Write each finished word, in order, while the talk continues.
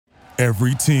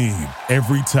Every team,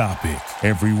 every topic,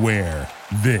 everywhere.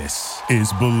 This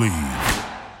is Believe.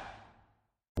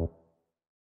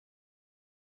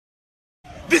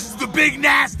 This is the Big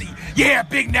Nasty. Yeah,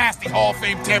 Big Nasty. Hall of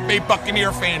Fame Tampa Bay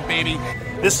Buccaneer fan, baby.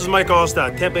 This is Mike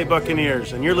Allstott, Tampa Bay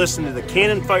Buccaneers, and you're listening to the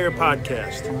Cannon Fire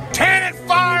Podcast. Cannon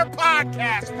Fire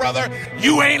Podcast, brother.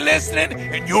 You ain't listening,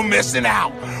 and you're missing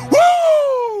out. Woo!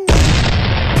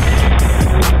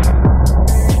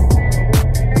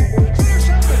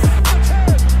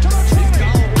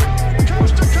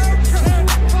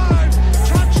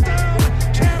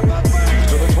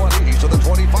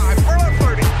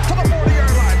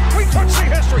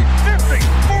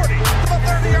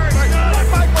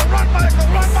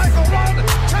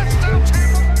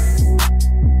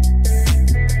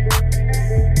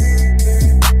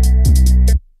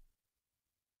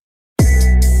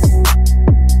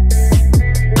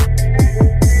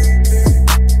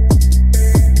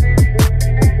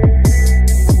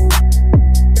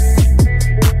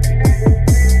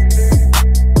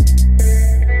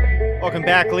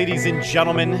 Back, ladies and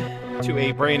gentlemen, to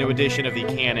a brand new edition of the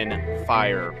Cannon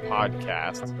Fire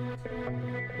Podcast.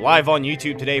 Live on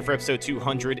YouTube today for episode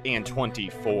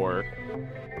 224.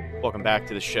 Welcome back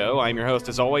to the show. I'm your host,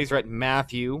 as always, Rhett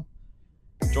Matthew.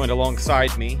 Joined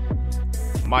alongside me,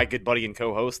 my good buddy and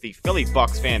co-host, the Philly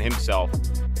Bucks fan himself,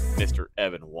 Mr.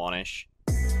 Evan Wanish.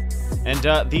 And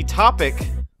the topic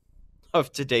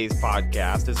of today's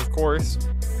podcast is, of course,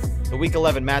 the Week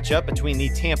 11 matchup between the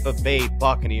Tampa Bay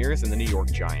Buccaneers and the New York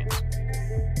Giants.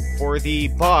 For the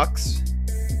Bucks,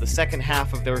 the second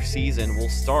half of their season will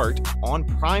start on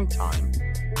primetime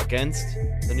against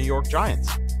the New York Giants.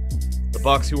 The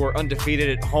Bucks, who are undefeated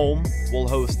at home, will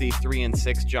host the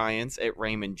 3-6 Giants at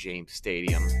Raymond James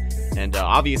Stadium. And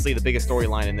obviously the biggest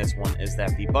storyline in this one is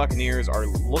that the Buccaneers are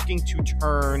looking to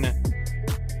turn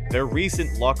their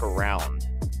recent luck around,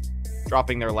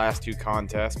 dropping their last two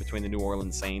contests between the New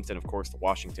Orleans Saints and, of course, the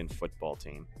Washington football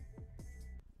team.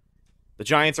 The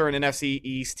Giants are an NFC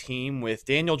East team with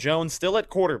Daniel Jones still at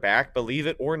quarterback, believe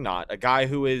it or not, a guy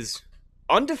who is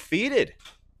undefeated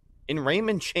in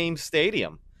Raymond James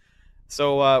Stadium.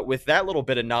 So with that little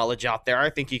bit of knowledge out there,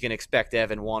 I think you can expect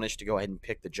Evan Wanish to go ahead and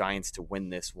pick the Giants to win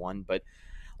this one. But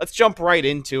let's jump right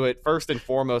into it. First and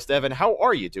foremost, Evan, how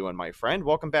are you doing, my friend?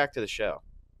 Welcome back to the show.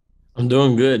 I'm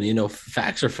doing good. You know,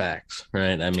 facts are facts,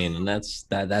 right? I mean, and that's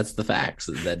the facts.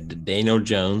 That Daniel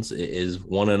Jones is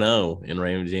 1-0 in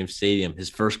Raymond James Stadium, his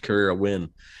first career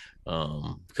win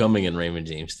coming in Raymond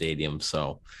James Stadium.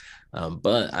 So,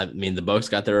 but I mean, the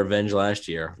Bucs got their revenge last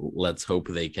year. Let's hope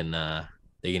they can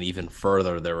even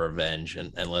further their revenge,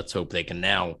 and let's hope they can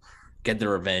now get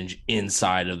their revenge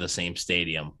inside of the same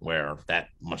stadium where that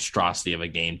monstrosity of a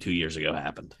game 2 years ago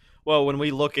happened. Well, when we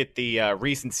look at the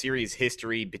recent series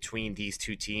history between these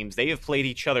two teams, they have played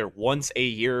each other once a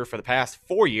year for the past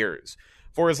 4 years.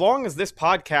 For as long as this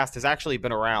podcast has actually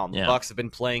been around, the Bucs have been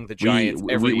playing the Giants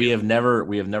every year. We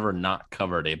have never not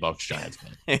covered a Bucs-Giants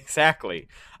game. Exactly.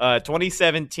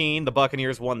 2017, the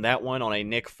Buccaneers won that one on a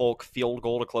Nick Folk field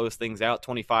goal to close things out,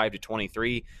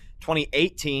 25-23.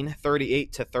 2018,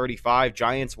 38-35.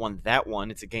 Giants won that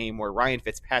one. It's a game where Ryan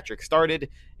Fitzpatrick started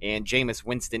and Jameis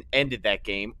Winston ended that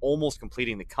game, almost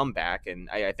completing the comeback. And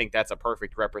I think that's a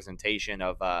perfect representation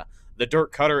of the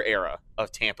Dirk Cutter era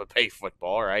of Tampa Bay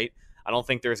football, right? I don't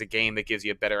think there's a game that gives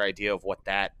you a better idea of what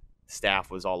that staff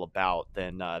was all about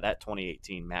than that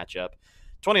 2018 matchup.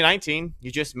 2019, you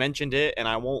just mentioned it, and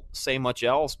I won't say much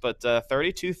else, but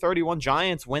 32-31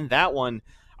 Giants win that one.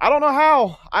 I don't know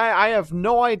how. I have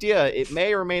no idea. It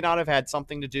may or may not have had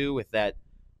something to do with that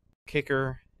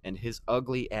kicker and his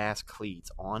ugly-ass cleats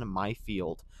on my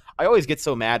field. I always get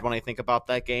so mad when I think about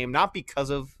that game, not because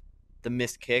of the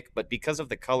missed kick, but because of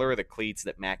the color of the cleats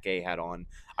that Matt Gay had on.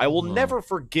 I will never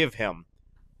forgive him.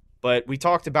 But we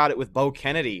talked about it with Bo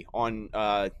Kennedy on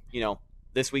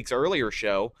this week's earlier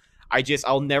show.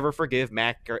 I'll never forgive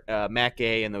Matt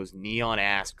Gay and those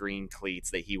neon-ass green cleats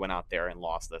that he went out there and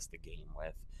lost us the game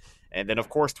with. And then, of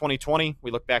course, 2020,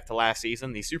 we look back to last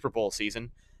season, the Super Bowl season.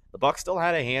 The Bucs still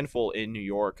had a handful in New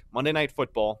York. Monday Night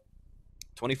Football,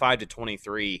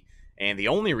 25-23. And the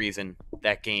only reason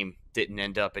that game didn't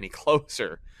end up any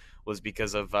closer was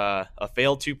because of a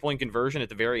failed two-point conversion at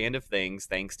the very end of things,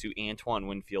 thanks to Antoine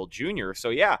Winfield Jr. So,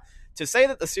 yeah, to say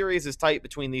that the series is tight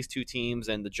between these two teams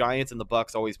and the Giants and the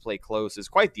Bucs always play close is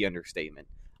quite the understatement.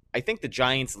 I think the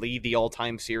Giants lead the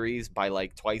all-time series by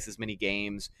like twice as many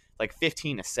games, like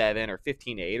 15-7 or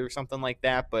 15-8 or something like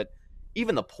that. But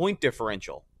even the point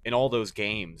differential in all those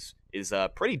games is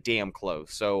pretty damn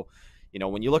close. So, you know,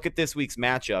 when you look at this week's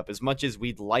matchup, as much as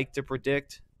we'd like to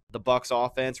predict the Bucs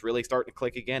offense really starting to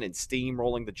click again and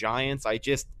steamrolling the Giants,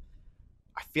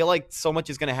 I feel like so much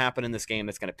is going to happen in this game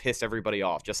that's going to piss everybody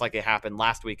off, just like it happened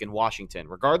last week in Washington.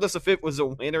 Regardless if it was a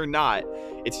win or not,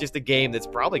 it's just a game that's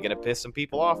probably going to piss some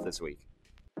people off this week.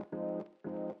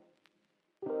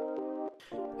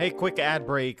 Hey, quick ad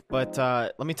break, but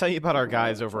let me tell you about our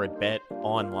guys over at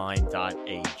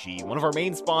betonline.ag, one of our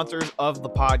main sponsors of the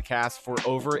podcast for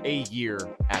over a year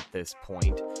at this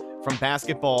point. From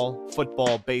basketball,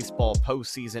 football, baseball,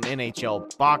 postseason,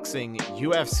 NHL, boxing,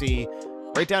 UFC,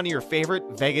 right down to your favorite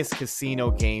Vegas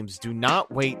casino games, do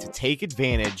not wait to take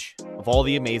advantage of all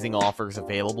the amazing offers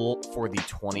available for the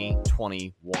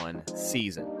 2021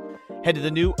 season. Head to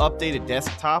the new updated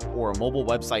desktop or mobile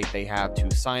website they have to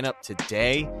sign up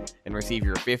today and receive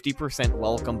your 50%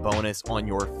 welcome bonus on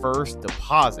your first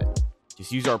deposit.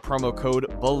 Just use our promo code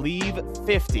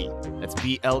BELIEVE50, that's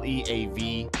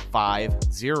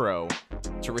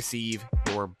BLEAV50, to receive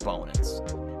your bonus.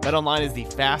 BetOnline is the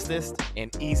fastest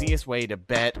and easiest way to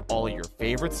bet all of your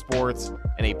favorite sports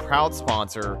and a proud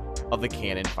sponsor of the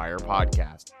Cannon Fire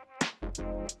podcast.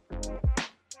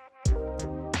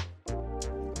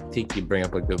 I think you bring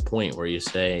up a good point where you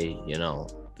say,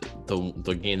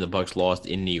 the game the Bucks lost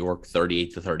in New York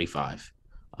 38-35.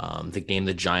 The game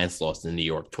the Giants lost in New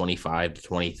York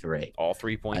 25-23. All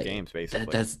 3-point games,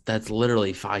 basically. That's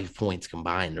literally 5 points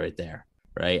combined right there,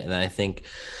 right? And I think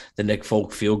the Nick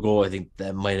Folk field goal, I think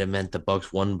that might have meant the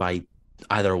Bucks won by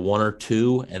either 1 or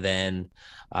 2, and then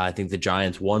I think the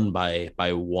Giants won by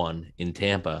 1 in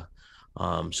Tampa.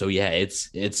 So yeah,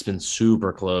 it's been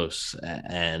super close,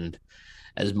 and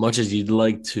as much as you'd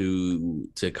like to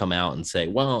come out and say,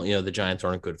 well, the Giants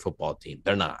aren't a good football team.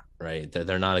 They're not, right?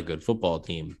 They're not a good football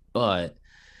team. But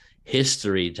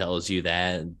history tells you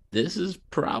that this is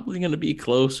probably going to be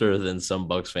closer than some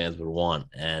Bucs fans would want.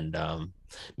 And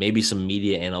maybe some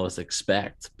media analysts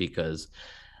expect, because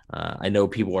I know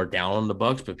people are down on the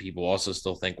Bucs, but people also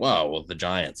still think, well, the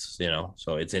Giants,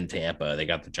 so it's in Tampa. They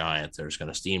got the Giants. They're just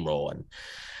going to steamroll. And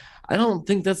I don't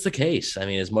think that's the case. I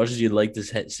mean, as much as you'd like to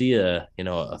see a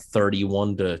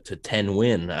 31-10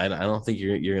 win, I don't think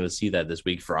you're going to see that this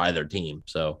week for either team.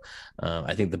 So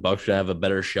I think the Bucs should have a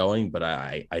better showing, but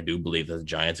I do believe that the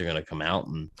Giants are going to come out,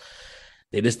 and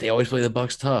they always play the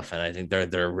Bucs tough, and I think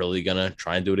they're really going to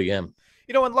try and do it again.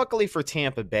 And luckily for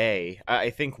Tampa Bay, I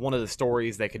think one of the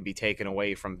stories that can be taken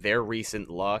away from their recent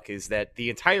luck is that the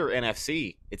entire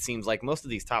NFC, it seems like most of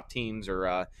these top teams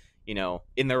are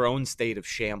in their own state of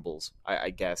shambles, I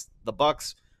guess. The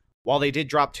Bucs, while they did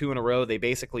drop 2 in a row, they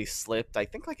basically slipped, I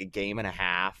think, like a game and a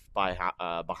half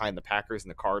behind the Packers and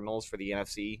the Cardinals for the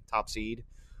NFC top seed.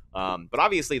 But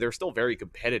obviously, they're still very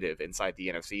competitive inside the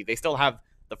NFC. They still have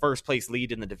the first place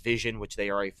lead in the division, which they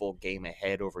are a full game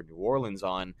ahead over New Orleans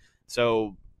on.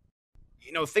 So,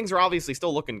 things are obviously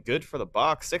still looking good for the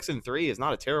Bucs. 6-3 is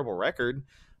not a terrible record.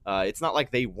 It's not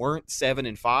like they weren't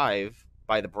 7-5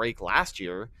 by the break last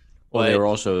year. Well, they were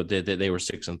also they were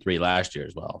 6-3 last year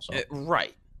as well. So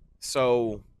right.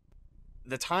 So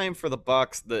the time for the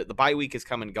Bucs, the bye week is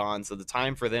come and gone. So the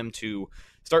time for them to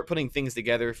start putting things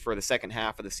together for the second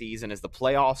half of the season as the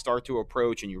playoffs start to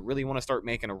approach and you really want to start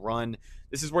making a run,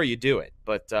 this is where you do it.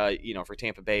 But for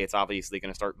Tampa Bay, it's obviously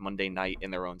going to start Monday night in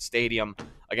their own stadium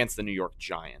against the New York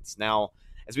Giants. Now,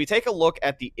 as we take a look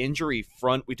at the injury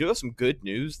front, we do have some good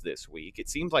news this week. It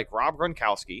seems like Rob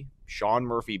Gronkowski, Sean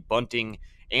Murphy-Bunting,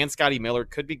 and Scotty Miller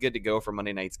could be good to go for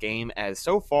Monday night's game, as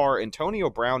so far, Antonio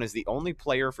Brown is the only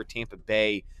player for Tampa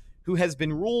Bay who has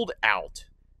been ruled out.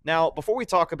 Now, before we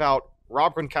talk about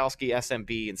Rob Gronkowski,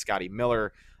 SMB, and Scotty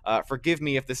Miller, forgive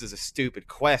me if this is a stupid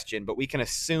question, but we can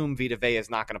assume Vita Vea is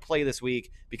not going to play this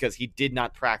week because he did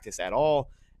not practice at all.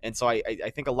 And so I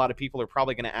think a lot of people are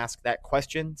probably going to ask that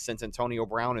question, since Antonio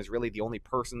Brown is really the only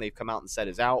person they've come out and said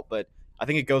is out. But I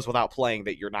think it goes without saying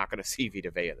that you're not going to see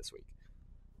Vita Vea this week.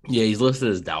 Yeah, he's listed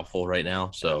as doubtful right now.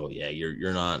 So yeah,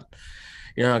 you're not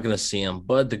going to see him.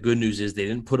 But the good news is they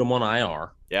didn't put him on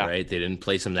IR. Yeah. Right. They didn't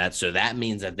place him that. So that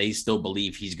means that they still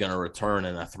believe he's going to return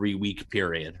in a 3-week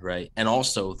period. Right. And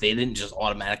also they didn't just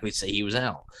automatically say he was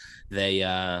out. They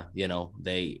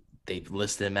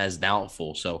listed him as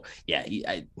doubtful. So yeah,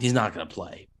 he's not going to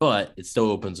play, but it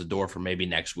still opens the door for maybe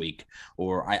next week.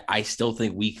 Or I still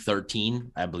think week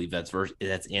 13, I believe that's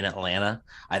in Atlanta.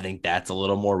 I think that's a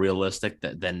little more realistic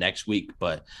than next week,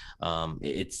 but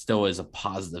it still is a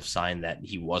positive sign that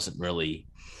he wasn't really,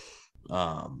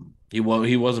 he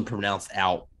wasn't pronounced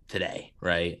out today,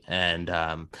 right? And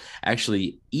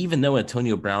actually, even though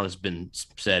Antonio Brown has been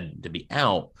said to be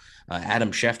out,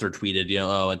 Adam Schefter tweeted,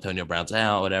 oh, Antonio Brown's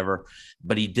out, whatever.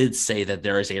 But he did say that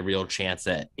there is a real chance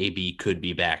that AB could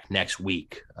be back next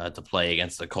week to play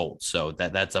against the Colts. So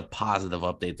that's a positive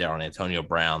update there on Antonio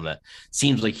Brown. That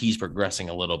seems like he's progressing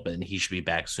a little bit, and he should be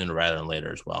back sooner rather than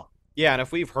later as well. Yeah, and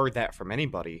if we've heard that from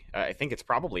anybody, I think it's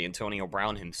probably Antonio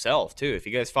Brown himself, too. If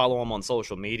you guys follow him on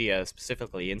social media,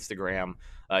 specifically Instagram,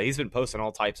 he's been posting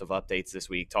all types of updates this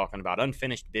week, talking about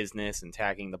unfinished business and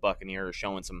tagging the Buccaneers,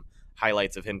 showing some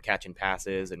highlights of him catching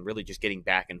passes and really just getting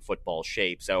back in football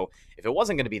shape. So if it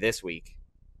wasn't going to be this week,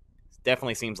 it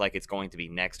definitely seems like it's going to be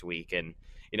next week. And,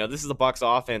 this is the Bucs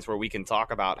offense where we can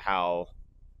talk about how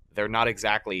they're not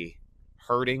exactly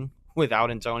hurting without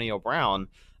Antonio Brown.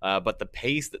 But the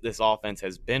pace that this offense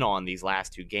has been on these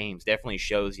last two games definitely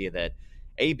shows you that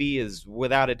AB is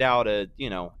without a doubt an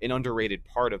underrated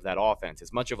part of that offense.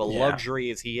 As much of a luxury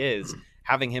as he is,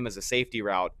 having him as a safety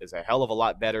route is a hell of a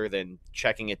lot better than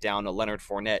checking it down to Leonard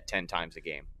Fournette 10 times a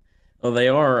game. Well, they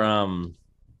are.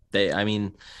 They are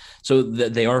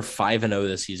 5-0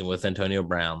 this season with Antonio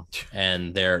Brown,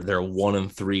 and they're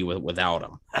 1-3 without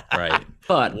him, right?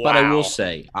 But Wow. but I will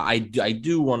say I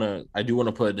do want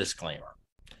to put a disclaimer.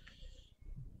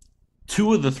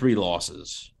 2 of the 3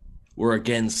 losses were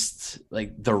against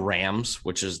like the Rams,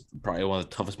 which is probably one of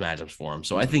the toughest matchups for them.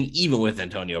 So I think even with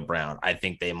Antonio Brown, I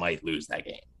think they might lose that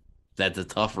game. That's a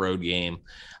tough road game.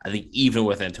 I think even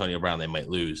with Antonio Brown, they might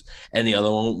lose. And the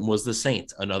other one was the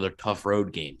Saints, another tough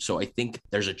road game. So I think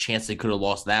there's a chance they could have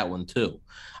lost that one too.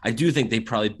 I do think they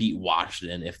probably beat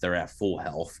Washington if they're at full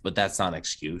health, but that's not an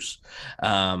excuse.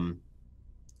 But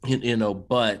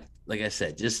like I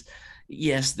said,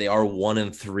 yes, they are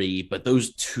 1-3, but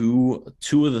those two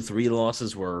of the 3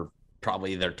 losses were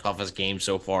probably their toughest game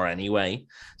so far anyway.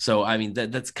 So, I mean,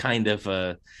 that's kind of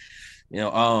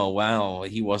oh, wow,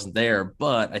 he wasn't there.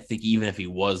 But I think even if he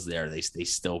was there, they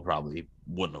still probably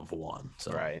wouldn't have won.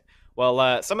 So. Right.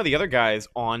 Well, some of the other guys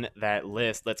on that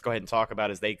list, let's go ahead and talk about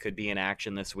as they could be in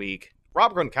action this week.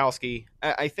 Rob Gronkowski,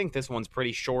 I think this one's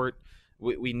pretty short.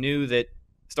 We knew that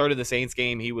started the Saints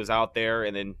game, he was out there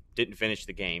and then didn't finish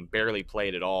the game, barely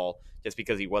played at all, just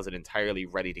because he wasn't entirely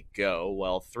ready to go.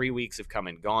 Well, 3 weeks have come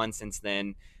and gone since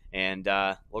then, and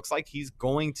looks like he's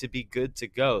going to be good to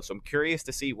go. So I'm curious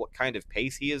to see what kind of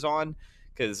pace he is on,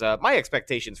 because my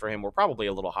expectations for him were probably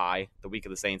a little high the week of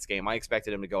the Saints game. I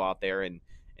expected him to go out there and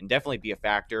definitely be a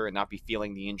factor and not be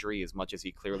feeling the injury as much as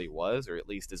he clearly was, or at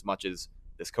least as much as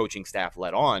this coaching staff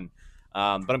let on.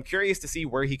 But I'm curious to see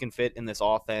where he can fit in this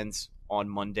offense on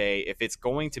Monday. If it's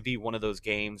going to be one of those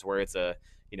games where it's a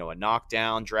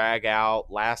knockdown, drag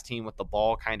out, last team with the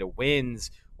ball kind of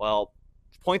wins, well,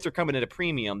 if points are coming at a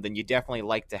premium, then you definitely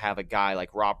like to have a guy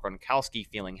like Rob Gronkowski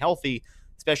feeling healthy,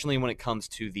 especially when it comes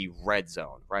to the red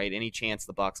zone, right? Any chance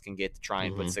the Bucs can get to try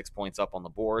and put 6 points up on the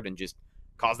board and just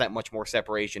cause that much more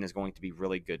separation is going to be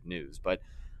really good news. But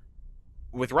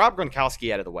with Rob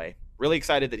Gronkowski out of the way, really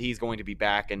excited that he's going to be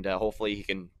back, and hopefully he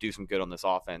can do some good on this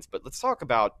offense. But let's talk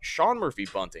about Sean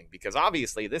Murphy-Bunting, because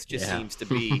obviously this just seems to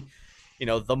be,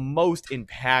 the most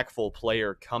impactful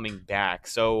player coming back.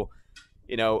 So,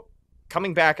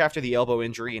 coming back after the elbow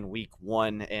injury in week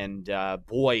 1, and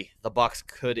boy, the Bucs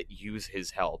could use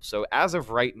his help. So as of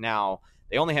right now,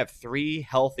 they only have 3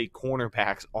 healthy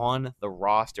cornerbacks on the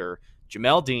roster: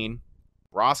 Jamel Dean,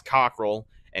 Ross Cockrell,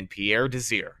 and Pierre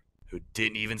Desir, who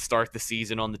didn't even start the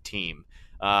season on the team.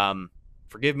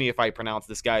 Forgive me if I pronounce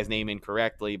this guy's name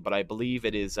incorrectly, but I believe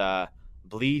it is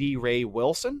Bleedy Ray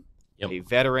Wilson, a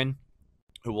veteran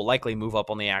who will likely move up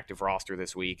on the active roster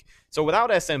this week. So without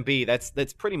SMB,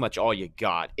 that's pretty much all you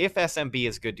got. If SMB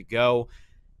is good to go,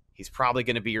 he's probably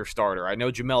going to be your starter. I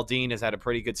know Jamel Dean has had a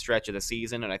pretty good stretch of the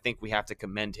season, and I think we have to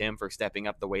commend him for stepping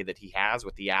up the way that he has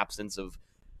with the absence of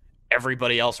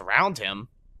everybody else around him.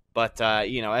 But,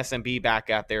 SMB back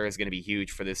out there is going to be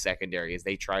huge for this secondary as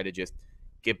they try to just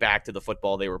get back to the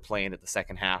football they were playing at the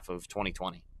second half of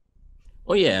 2020.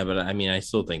 Well, yeah, but I mean, I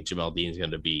still think Jamel Dean's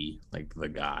going to be like the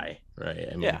guy, right?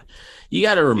 I mean, you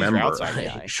got to remember,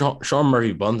 Sean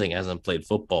Murphy-Bunting hasn't played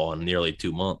football in nearly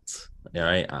 2 months,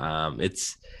 right?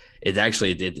 It's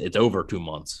over 2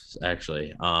 months,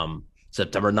 actually.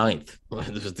 September 9th,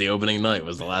 this was the opening night,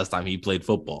 was the last time he played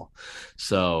football.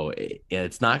 So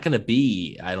it's not going to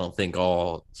be, I don't think,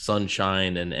 all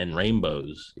sunshine and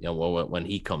rainbows, when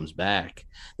he comes back.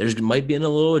 There's might be a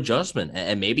little adjustment,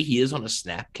 and maybe he is on a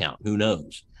snap count. Who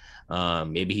knows?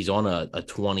 Maybe he's on a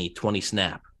 20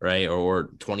 snap, right? Or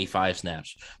 25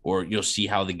 snaps, or you'll see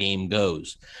how the game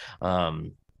goes.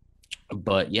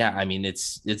 But yeah, I mean,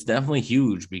 it's definitely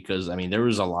huge because I mean, there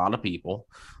was a lot of people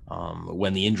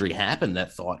when the injury happened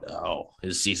that thought, oh,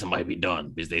 his season might be done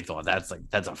because they thought that's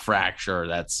a fracture,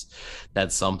 that's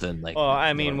something like. Well, I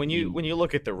You mean, know, when you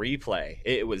look at the replay,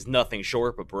 it was nothing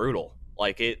short but brutal.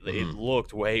 Like it Mhm.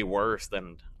 looked way worse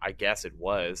than I guess it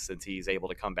was, since he's able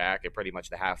to come back at pretty much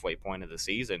the halfway point of the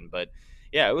season. But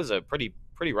yeah, it was a pretty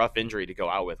rough injury to go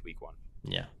out with week one.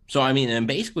 Yeah. So I mean, and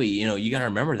basically, you got to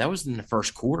remember that was in the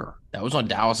first quarter. That was on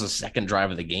Dallas's second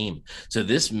drive of the game. So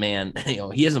this man,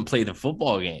 he hasn't played a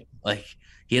football game. Like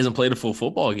he hasn't played a full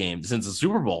football game since the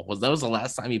Super Bowl. That was the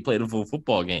last time he played a full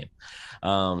football game.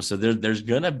 So there's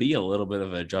gonna be a little bit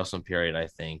of an adjustment period, I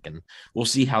think, and we'll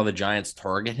see how the Giants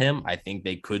target him. I think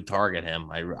they could target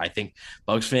him. I think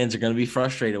Bucs fans are gonna be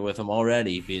frustrated with him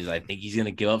already because I think he's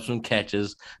gonna give up some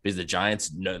catches because the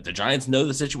Giants know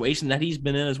the situation that he's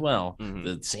been in as well. Mhm.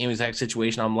 The same exact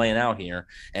situation I'm laying out here,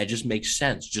 and it just makes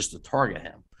sense just to target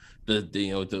him. With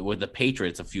the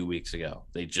Patriots a few weeks ago,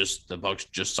 the Bucs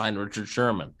just signed Richard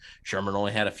Sherman. Sherman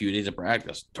only had a few days of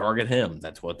practice. Target him.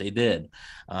 That's what they did.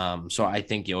 So I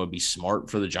think it'd be smart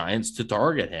for the Giants to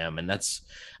target him, and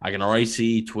I can already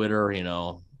see Twitter,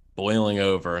 boiling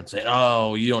over and saying,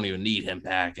 "Oh, you don't even need him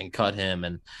back and cut him,"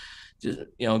 and just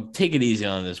take it easy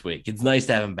on this week. It's nice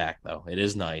to have him back, though. It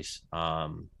is nice.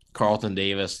 Carlton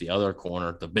Davis, the other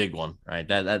corner, the big one, right?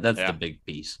 That's the big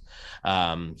piece.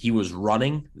 He was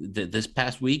running this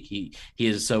past week. He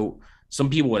is so. Some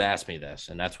people would ask me this,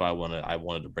 and that's why I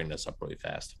wanted to bring this up really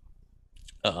fast.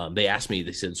 They asked me.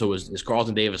 They said, "So is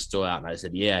Carlton Davis still out?" And I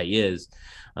said, "Yeah, he is."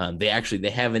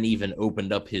 They haven't even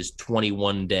opened up his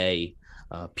 21-day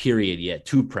period yet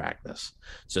to practice.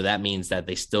 So that means that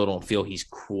they still don't feel he's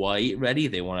quite ready.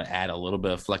 They want to add a little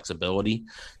bit of flexibility.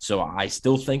 So I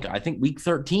think week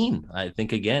 13,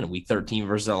 week 13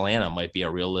 versus Atlanta might be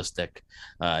a realistic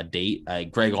date.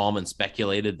 Greg Allman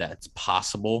speculated that it's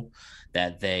possible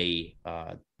that they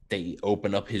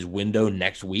open up his window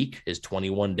next week, his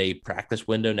 21-day practice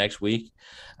window next week.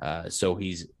 So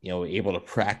he's, able to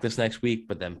practice next week,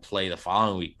 but then play the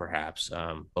following week, perhaps.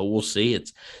 But we'll see. It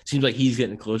seems like he's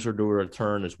getting closer to a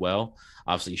return as well.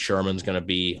 Obviously, Sherman's going to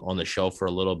be on the shelf for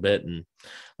a little bit,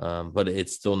 but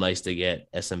it's still nice to get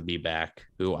SMB back,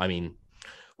 who, I mean,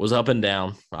 was up and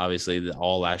down, obviously,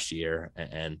 all last year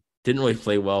and didn't really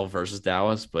play well versus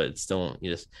Dallas, but still,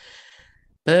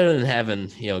 better than having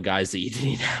guys that you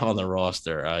didn't have on the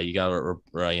roster. You got to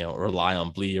rely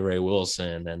on Bleedy Ray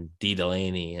Wilson and D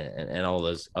Delaney and all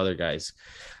those other guys.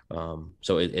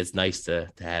 So it's nice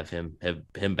to have him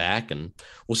back, and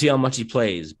we'll see how much he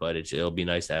plays. But it'll be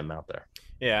nice to have him out there.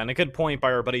 Yeah, and a good point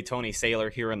by our buddy Tony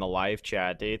Saylor here in the live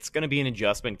chat. It's going to be an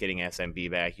adjustment getting SMB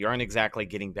back. You aren't exactly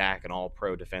getting back an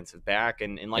all-pro defensive back,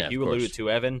 and like you alluded to,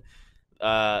 Evan,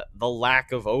 the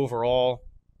lack of overall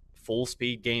full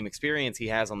speed game experience he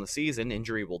has on the season.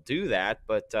 Injury will do that,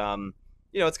 but it's going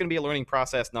to be a learning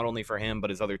process not only for him but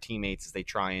his other teammates as they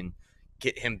try and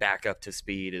get him back up to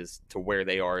speed as to where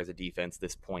they are as a defense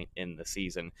this point in the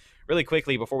season. Really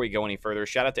quickly before we go any further,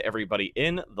 shout out to everybody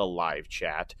in the live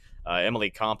chat.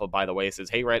 Emily Compa, by the way, says,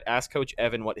 "Hey, Rhett, ask Coach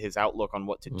Evan what his outlook on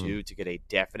what to do to get a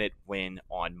definite win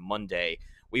on Monday."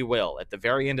 We will. At the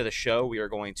very end of the show, we are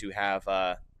going to have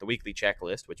the weekly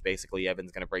checklist, which basically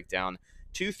Evan's going to break down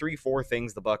 2, 3, 4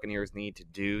 things the Buccaneers need to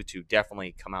do to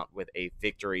definitely come out with a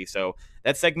victory. So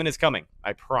that segment is coming,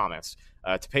 I promise.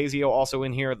 Tapazio also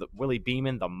in here, Willie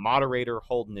Beeman, the moderator,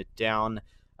 holding it down.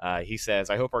 He says,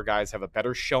 "I hope our guys have a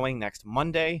better showing next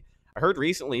Monday. I heard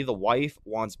recently the wife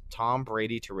wants Tom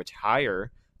Brady to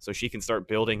retire so she can start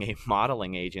building a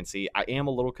modeling agency. I am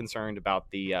a little concerned about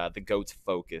the GOAT's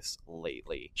focus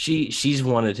lately." She's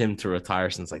wanted him to retire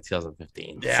since like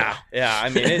 2015. Yeah, so. Yeah. I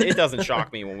mean, it doesn't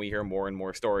shock me when we hear more and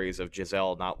more stories of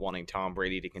Giselle not wanting Tom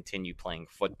Brady to continue playing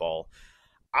football.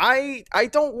 I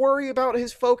don't worry about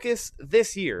his focus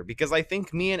this year because I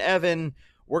think me and Evan,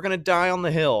 we're going to die on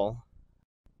the hill.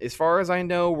 As far as I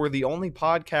know, we're the only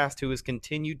podcast who has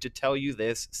continued to tell you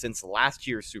this since last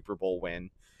year's Super Bowl win.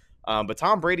 But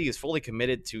Tom Brady is fully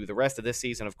committed to the rest of this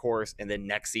season, of course, and then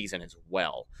next season as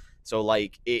well. So,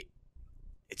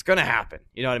 it's going to happen.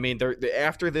 You know what I mean?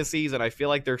 After this season, I feel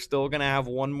like they're still going to have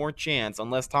one more chance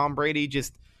unless Tom Brady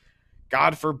just,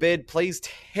 God forbid, plays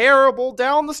terrible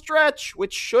down the stretch,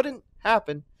 which shouldn't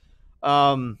happen.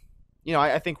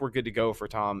 I think we're good to go for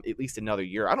Tom at least another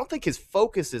year. I don't think his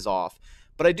focus is off,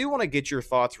 but I do want to get your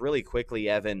thoughts really quickly,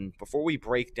 Evan, before we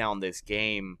break down this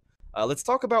game. Let's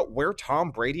talk about where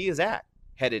Tom Brady is at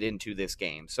headed into this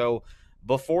game. So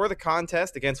before the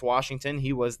contest against Washington,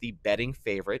 he was the betting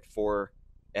favorite for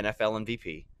NFL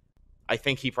MVP. I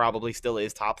think he probably still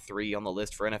is top 3 on the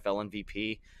list for NFL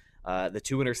MVP. The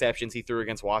 2 interceptions he threw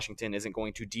against Washington isn't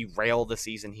going to derail the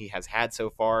season he has had so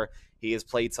far. He has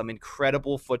played some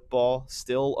incredible football,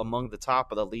 still among the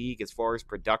top of the league as far as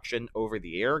production over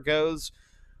the air goes.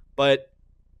 But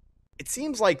it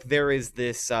seems like there is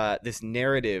this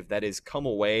narrative that has come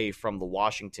away from the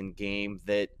Washington game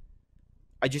that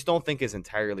I just don't think is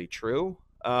entirely true.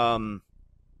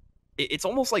 It's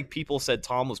almost like people said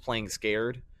Tom was playing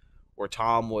scared, or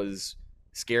Tom was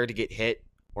scared to get hit,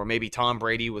 or maybe Tom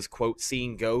Brady was, quote,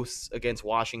 seeing ghosts against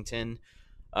Washington.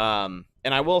 And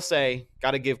I will say,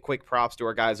 got to give quick props to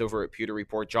our guys over at Pewter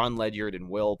Report. John Ledyard and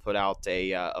Will put out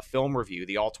a film review,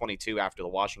 the All-22 after the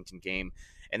Washington game,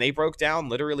 and they broke down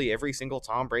literally every single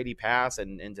Tom Brady pass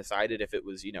and decided if it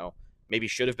was, maybe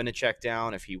should have been a check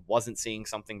down, if he wasn't seeing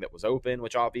something that was open,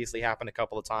 which obviously happened a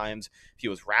couple of times, if he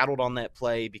was rattled on that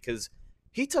play, because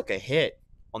he took a hit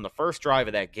on the first drive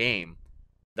of that game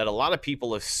that a lot of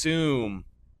people assume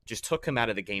just took him out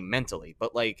of the game mentally.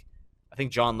 But I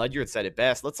think John Ledyard said it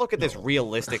best. Let's look at this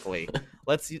realistically.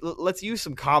 Let's use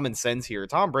some common sense here.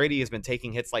 Tom Brady has been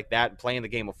taking hits like that and playing the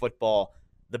game of football,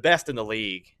 the best in the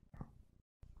league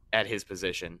at his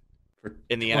position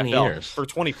in the NFL for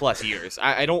 20 plus years.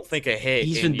 I don't think a hit.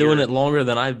 He's been doing it longer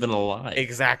than I've been alive.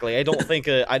 Exactly. I don't think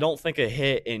a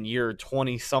hit in year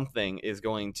 20 something is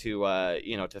going to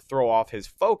to throw off his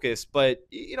focus. But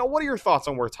what are your thoughts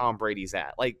on where Tom Brady's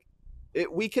at?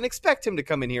 We can expect him to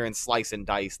come in here and slice and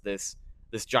dice this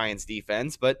Giants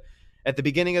defense, but at the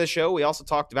beginning of the show, we also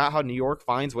talked about how New York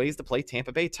finds ways to play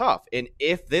Tampa Bay tough. And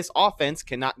if this offense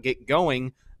cannot get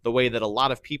going the way that a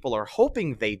lot of people are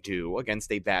hoping they do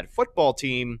against a bad football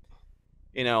team,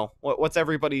 what's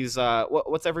everybody's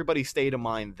state of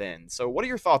mind then? So what are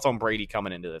your thoughts on Brady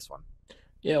coming into this one?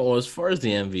 Yeah, well, as far as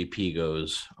the MVP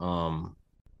goes,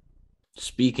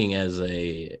 speaking as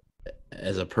a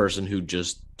person who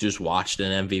just watched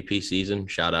an MVP season,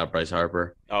 shout out Bryce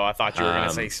Harper. Oh, I thought you were going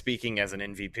to say speaking as an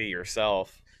MVP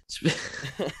yourself.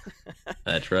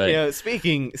 That's right.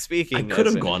 Speaking. I could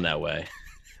have gone that way.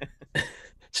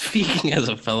 Speaking as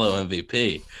a fellow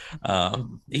MVP,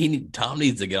 Tom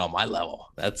needs to get on my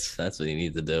level. That's what he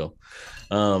needs to do.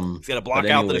 He's got to block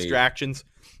out the distractions.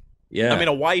 Yeah, I mean,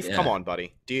 a wife. Yeah. Come on,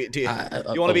 buddy. Do you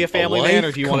want to be a family man,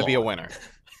 or do you want to be a winner?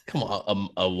 Come on,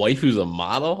 a wife who's a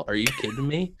model? Are you kidding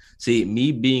me? See,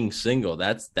 me being single,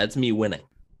 that's me winning.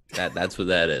 That's what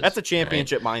that is. That's a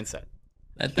championship mindset.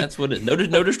 That's what it is.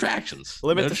 No distractions.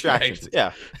 Limit distractions.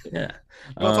 Yeah. Yeah.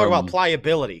 We want to talk about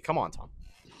pliability. Come on, Tom.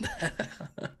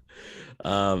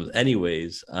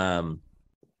 Anyways, the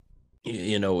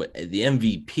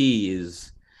MVP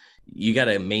is, you got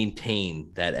to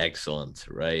maintain that excellence,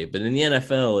 right? But in the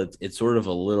NFL, it's sort of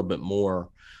a little bit more.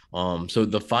 So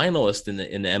the finalists in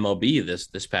the MLB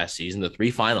this past season, the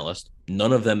 3 finalists,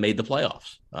 none of them made the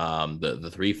playoffs.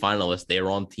 The 3 finalists, they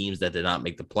were on teams that did not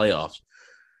make the playoffs.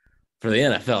 For the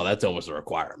NFL, that's almost a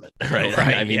requirement, right?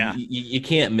 I mean, yeah. you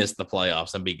can't miss the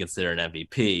playoffs and be considered an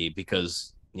MVP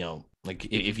because,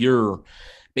 if you're,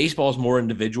 baseball is more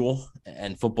individual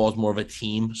and football is more of a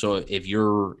team. So if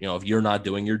you're not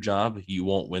doing your job, you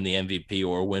won't win the MVP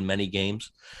or win many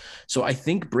games. So I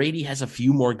think Brady has a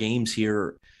few more games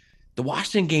here. The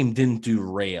Washington game didn't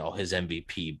derail his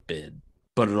MVP bid,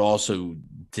 but it also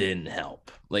didn't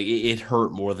help. It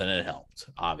hurt more than it helped,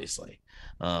 obviously.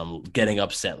 Getting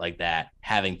upset like that,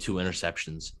 having 2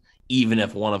 interceptions, even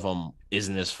if one of them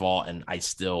isn't his fault. And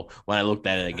when I looked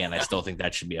at it again, I still think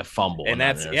that should be a fumble. And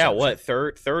that's,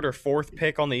 third or fourth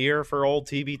pick on the year for old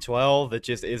TB12. That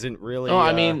just isn't really. No,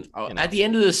 at the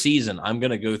end of the season, I'm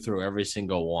going to go through every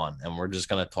single one and we're just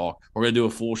going to talk. We're going to do a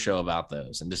full show about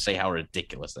those and just say how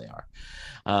ridiculous they are.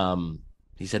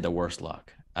 He said the worst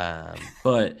luck.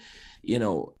 But,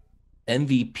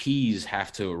 MVPs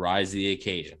have to rise to the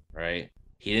occasion, right?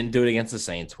 He didn't do it against the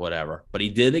Saints, whatever, but he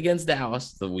did against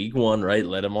Dallas, the week 1, right?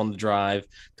 Led him on the drive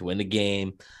to win the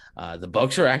game. The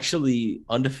Bucs are actually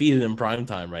undefeated in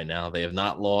primetime right now. They have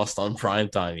not lost on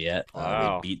primetime yet.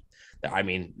 Wow.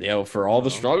 For all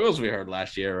the struggles we heard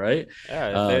last year, right?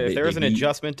 Yeah, if there's an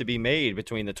adjustment to be made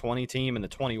between the 20 team and the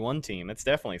 21 team, that's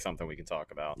definitely something we can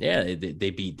talk about. Yeah,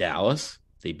 they beat Dallas.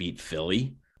 They beat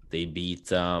Philly. They beat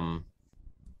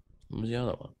what was the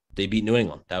other one? They beat New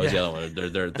England. That was the other one.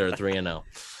 They're 3-0.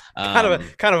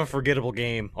 Kind of a forgetable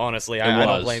game, honestly. I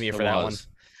don't blame you for that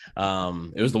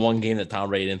one. It was the one game that Tom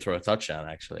Brady didn't throw a touchdown,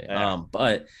 actually. Yeah.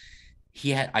 But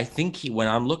when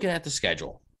I'm looking at the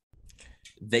schedule,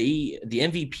 the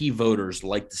MVP voters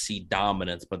like to see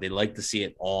dominance, but they like to see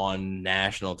it on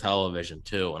national television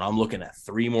too. And I'm looking at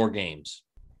 3 more games.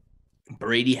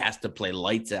 Brady has to play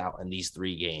lights out in these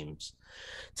 3 games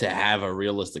to have a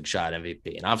realistic shot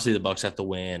MVP. And obviously the Bucs have to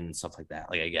win and stuff like that.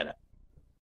 I get it.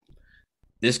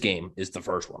 This game is the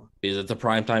first one because it's a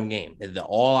primetime game.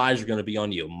 All eyes are going to be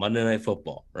on you. Monday Night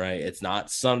Football, right? It's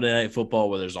not Sunday Night Football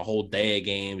where there's a whole day of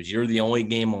games. You're the only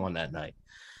game on that night.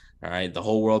 All right. The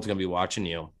whole world's going to be watching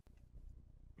you.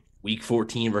 Week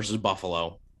 14 versus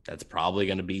Buffalo. That's probably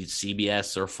going to be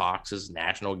CBS or Fox's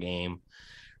national game,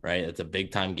 right? It's a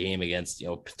big time game against,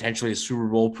 potentially a Super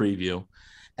Bowl preview.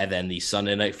 And then the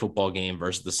Sunday Night Football game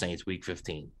versus the Saints week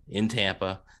 15 in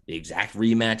Tampa, the exact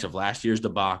rematch of last year's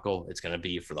debacle. It's going to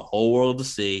be for the whole world to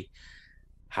see.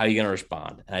 How are you going to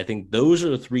respond? And I think those are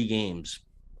the 3 games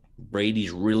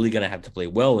Brady's really going to have to play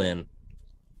well in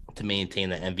to maintain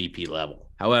the MVP level.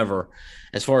 However,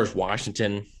 as far as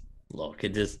Washington, look,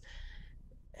 it just,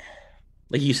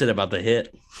 like you said about the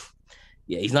hit,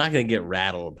 yeah, he's not going to get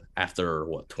rattled after,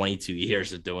 22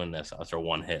 years of doing this after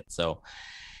one hit. So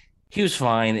he was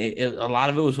fine. A lot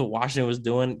of it was what Washington was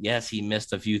doing. Yes, he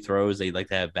missed a few throws they'd like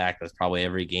to have back. That's probably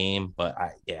every game. But,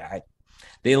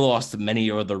 they lost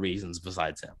many other reasons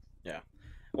besides him. Yeah.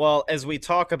 Well, as we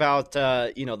talk about,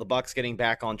 the Bucs getting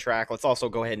back on track, let's also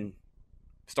go ahead and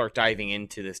start diving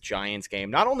into this Giants game.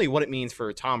 Not only what it means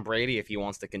for Tom Brady if he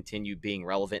wants to continue being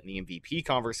relevant in the MVP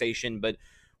conversation, but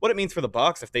what it means for the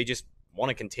Bucs if they just want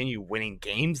to continue winning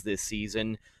games this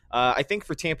season. I think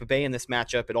for Tampa Bay in this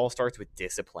matchup, it all starts with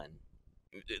discipline.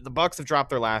 The Bucs have dropped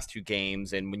their last 2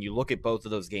 games, and when you look at both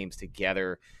of those games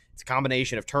together, it's a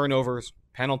combination of turnovers,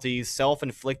 penalties,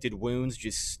 self-inflicted wounds,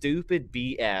 just stupid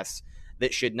BS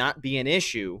that should not be an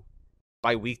issue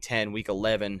by week 10, week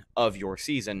 11 of your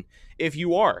season if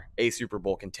you are a Super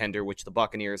Bowl contender, which the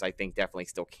Buccaneers, I think, definitely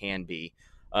still can be.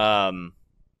 But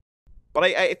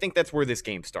I think that's where this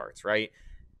game starts, right?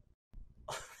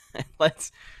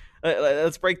 Let's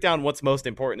break down what's most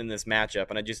important in this matchup,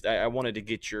 and I wanted to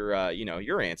get your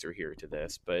your answer here to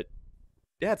this, but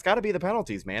yeah, it's got to be the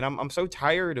penalties, man. I'm so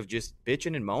tired of just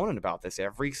bitching and moaning about this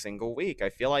every single week. I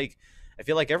feel like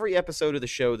every episode of the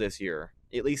show this year,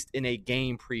 at least in a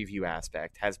game preview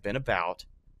aspect, has been about,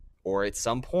 or at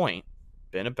some point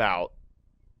been about,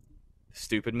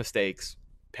 stupid mistakes,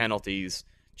 penalties,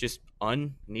 just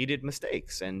unneeded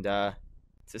mistakes, and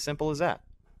it's as simple as that.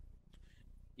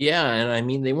 Yeah, and I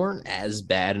mean, they weren't as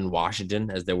bad in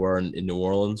Washington as they were in New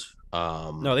Orleans.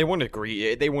 No, they weren't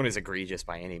as egregious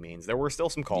by any means. There were still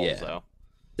some calls, though.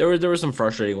 There were some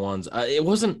frustrating ones. It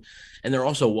wasn't, and there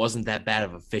also wasn't that bad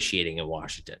of officiating in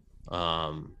Washington.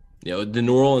 The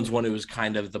New Orleans one, it was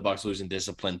kind of the Bucs losing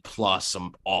discipline plus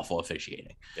some awful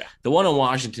officiating. Yeah. The one in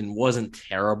Washington wasn't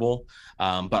terrible,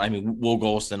 but I mean, Will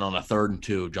Golston on a 3rd and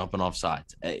 2 jumping off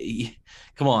sides.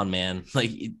 Come on, man. Like,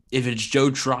 if it's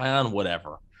Joe Tryon,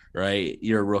 whatever, right?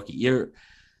 You're a rookie.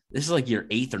 This is like your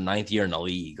 8th or 9th year in the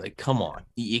league. Like, come on.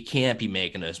 You can't be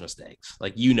making those mistakes.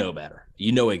 Like, you know better.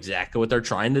 You know exactly what they're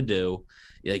trying to do.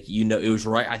 Like, it was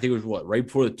right. I think it was right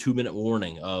before the 2-minute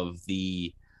warning of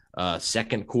the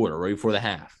second quarter, right before the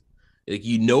half. Like,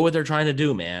 you know what they're trying to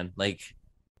do, man. Like,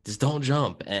 just don't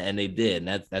jump. And they did.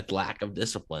 And that's lack of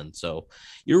discipline. So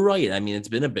you're right. I mean, it's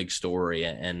been a big story.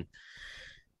 And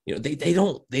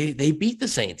they beat the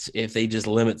Saints if they just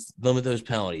limit those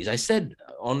penalties. I said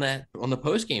on the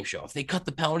post game show, if they cut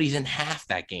the penalties in half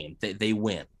that game, they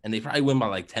win, and they probably win by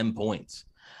like 10 points.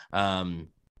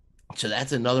 So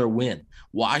that's another win.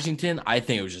 Washington, I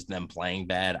think it was just them playing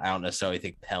bad. I don't necessarily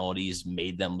think penalties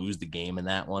made them lose the game in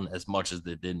that one as much as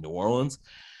they did New Orleans,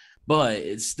 but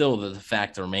it's still the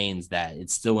fact remains that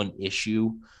it's still an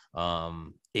issue.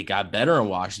 It got better in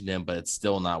Washington, but it's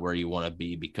still not where you want to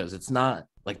be because it's not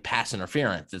like pass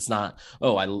interference. It's not,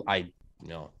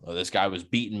 this guy was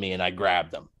beating me and I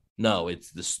grabbed him. No,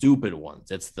 it's the stupid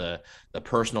ones. It's the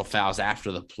personal fouls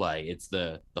after the play. It's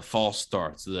the false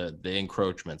starts, the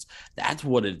encroachments. That's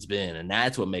what it's been, and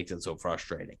that's what makes it so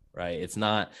frustrating, right? It's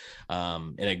not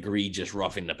an egregious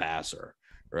roughing the passer,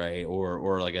 right?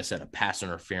 Or like I said, a pass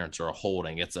interference or a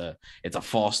holding. It's a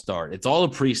false start. It's all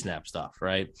the pre-snap stuff,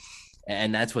 right?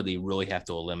 And that's what they really have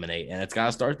to eliminate, and it's got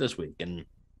to start this week. And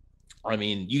I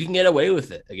mean, you can get away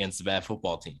with it against a bad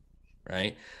football team,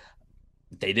 right?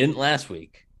 They didn't last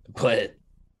week. But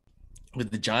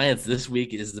with the Giants this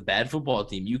week is the bad football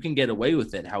team. You can get away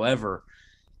with it. However,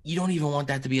 you don't even want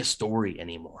that to be a story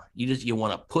anymore. You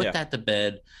want to put that to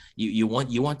bed. You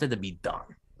want that to be done,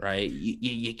 right?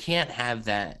 You can't have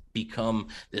that become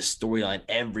this storyline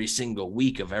every single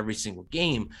week of every single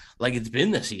game like it's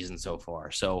been this season so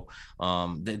far. So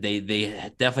they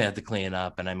definitely have to clean it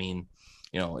up. And I mean,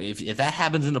 if that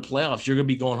happens in the playoffs, you're going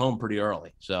to be going home pretty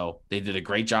early. So they did a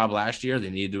great job last year. They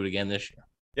need to do it again this year.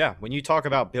 Yeah, when you talk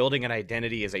about building an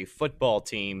identity as a football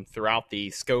team throughout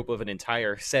the scope of an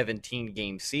entire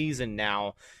 17-game season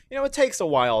now, it takes a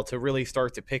while to really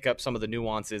start to pick up some of the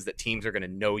nuances that teams are going to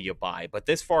know you by. But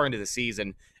this far into the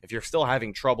season, if you're still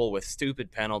having trouble with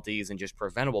stupid penalties and just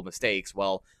preventable mistakes,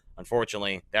 well,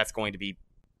 unfortunately, it's going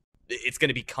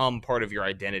to become part of your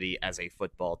identity as a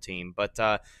football team. But,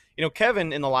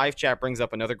 Kevin in the live chat brings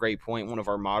up another great point, one of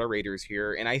our moderators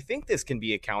here, and I think this can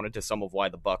be accounted to some of why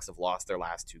the Bucs have lost their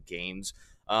last 2 games.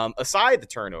 Aside the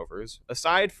turnovers,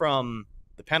 aside from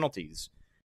the penalties,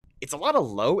 it's a lot of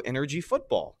low energy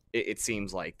football. It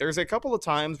seems like there's a couple of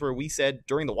times where we said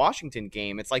during the Washington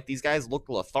game, it's like these guys look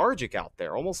lethargic out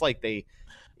there, almost like they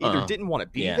either didn't want to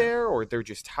be there or they're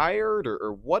just tired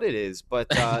or what it is. But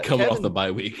coming off the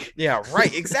bye week. Yeah,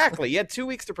 right. Exactly. You had 2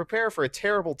 weeks to prepare for a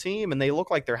terrible team and they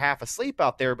look like they're half asleep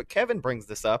out there. But Kevin brings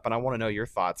this up and I want to know your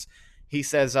thoughts. He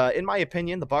says, in my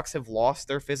opinion, the Bucs have lost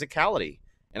their physicality.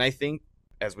 And I think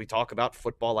as we talk about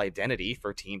football identity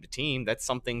for team to team, that's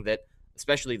something that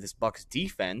especially this Bucs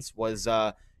defense was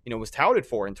touted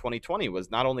for in 2020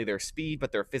 was not only their speed,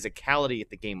 but their physicality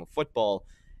at the game of football.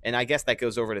 And I guess that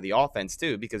goes over to the offense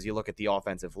too, because you look at the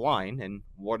offensive line and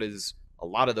what is a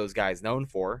lot of those guys known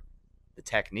for? The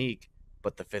technique,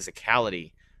 but the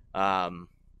physicality. And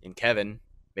Kevin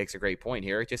makes a great point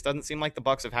here. It just doesn't seem like the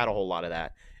Bucs have had a whole lot of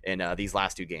that in these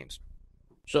last 2 games.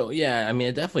 So, yeah, I mean,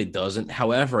 it definitely doesn't.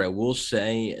 However, I will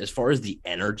say as far as the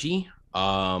energy,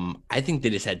 I think they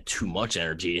just had too much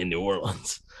energy in New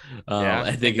Orleans.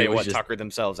 I think they tuckered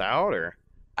themselves out or?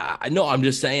 No, I'm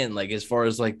just saying, like, as far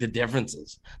as like the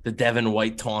differences, the Devin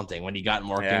White taunting when he got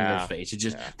Mark Ingram's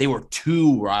face, they were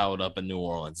too riled up in New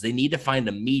Orleans. They need to find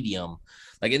a medium.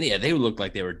 Like, they would look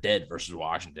like they were dead versus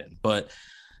Washington, but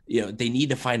they need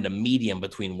to find a medium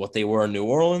between what they were in New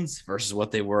Orleans versus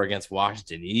what they were against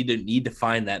Washington. You need to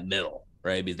find that middle,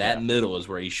 right? Because that middle is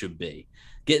where you should be.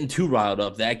 Getting too riled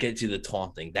up, that gets you the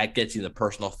taunting, that gets you the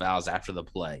personal fouls after the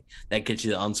play, that gets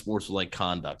you the unsportsmanlike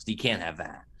conduct. You can't have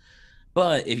that.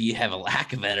 But if you have a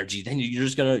lack of energy, then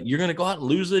you're gonna go out and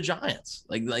lose to the Giants.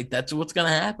 Like that's what's gonna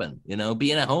happen.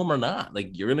 Being at home or not, like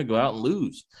you're gonna go out and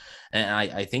lose. And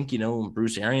I think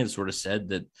Bruce Arians sort of said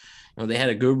that they had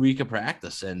a good week of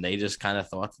practice and they just kind of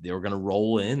thought that they were gonna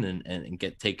roll in and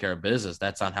take care of business.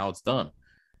 That's not how it's done.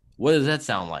 What does that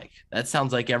sound like? That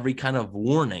sounds like every kind of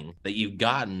warning that you've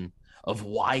gotten of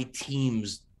why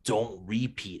teams don't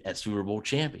repeat as Super Bowl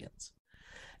champions.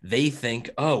 They think,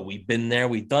 oh, we've been there,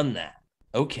 we've done that.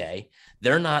 Okay,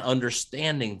 they're not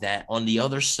understanding that on the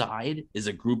other side is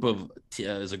a group of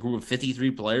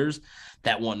 53 players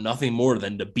that want nothing more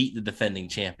than to beat the defending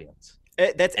champions.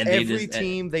 That's every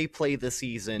team they play this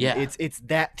season. Yeah. It's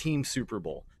that team Super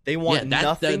Bowl. They want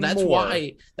nothing more.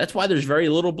 That's why there's very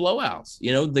little blowouts.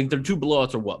 Their 2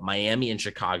 blowouts are what? Miami and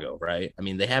Chicago, right? I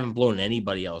mean, they haven't blown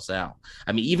anybody else out.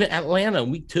 I mean, even Atlanta in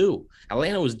week 2.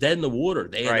 Atlanta was dead in the water.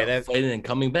 They ended up fighting and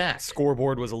coming back.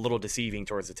 Scoreboard was a little deceiving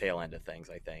towards the tail end of things,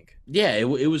 I think. Yeah, it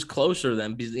was closer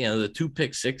than the 2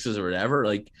 pick sixes or whatever.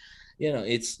 Like,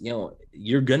 it's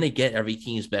you're gonna get every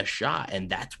team's best shot, and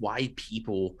that's why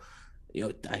people,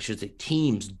 I should say,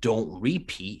 teams don't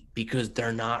repeat because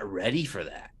they're not ready for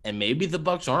that. And maybe the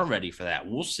Bucs aren't ready for that.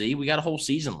 We'll see. We got a whole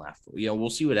season left. We'll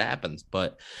see what happens.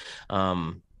 But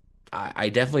I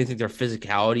definitely think their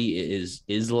physicality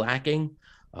is lacking.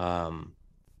 Tapasio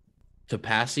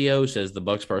says the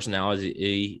Bucs'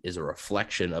 personality is a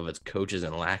reflection of its coaches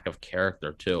and lack of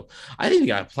character too. I think they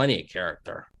got plenty of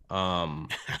character. I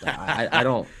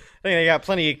don't. I think they got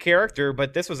plenty of character,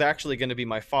 but this was actually going to be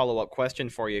my follow-up question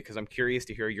for you because I'm curious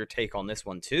to hear your take on this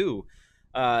one too.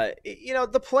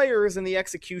 The players and the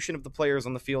execution of the players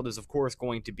on the field is, of course,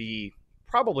 going to be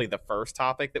probably the first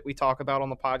topic that we talk about on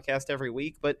the podcast every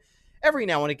week. But every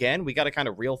now and again, we got to kind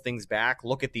of reel things back,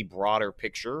 look at the broader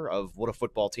picture of what a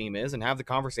football team is, and have the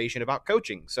conversation about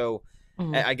coaching. So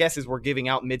I guess as we're giving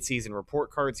out midseason report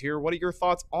cards here, what are your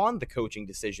thoughts on the coaching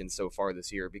decisions so far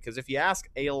this year? Because if you ask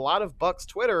a lot of Bucs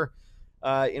Twitter,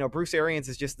 Bruce Arians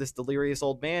is just this delirious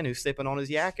old man who's sipping on his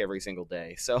yak every single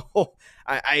day. So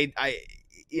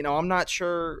I'm not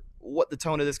sure what the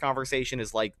tone of this conversation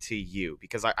is like to you,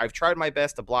 because I've tried my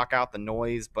best to block out the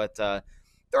noise, but there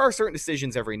are certain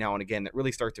decisions every now and again that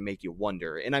really start to make you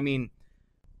wonder. And I mean,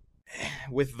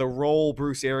 with the role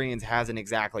Bruce Arians hasn't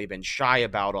exactly been shy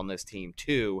about on this team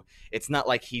too, it's not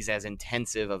like he's as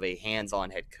intensive of a hands-on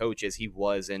head coach as he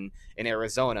was in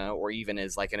Arizona or even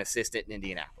as like an assistant in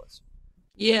Indianapolis.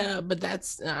 Yeah, but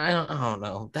I don't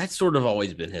know. That's sort of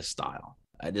always been his style.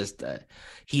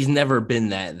 He's never been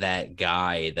that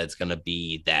guy that's going to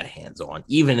be that hands-on,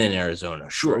 even in Arizona.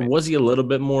 Sure. Right. Was he a little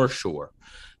bit more? Sure.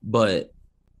 But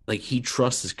like he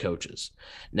trusts his coaches.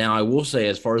 Now, I will say,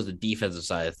 as far as the defensive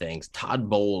side of things, Todd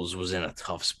Bowles was in a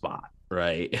tough spot,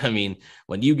 right? I mean,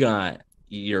 when you got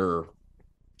your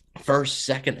first,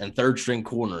 second, and third string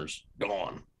corners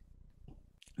gone,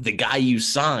 the guy you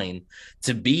sign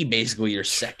to be basically your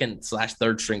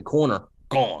second/third string corner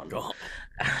gone.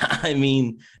 I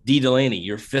mean, D. Delaney,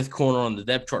 your fifth corner on the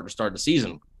depth chart to start the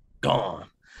season, gone.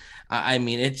 I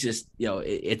mean, it's just,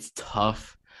 it's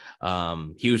tough.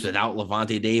 He was without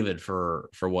Levante David for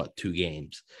what, 2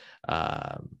 games.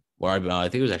 Or I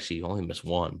think it was actually only missed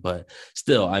 1, but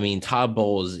still, I mean, Todd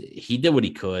Bowles, he did what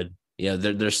he could.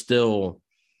 They're still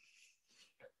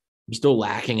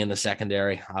lacking in the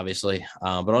secondary, obviously.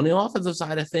 But on the offensive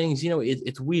side of things,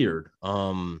 it's weird.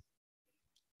 Byron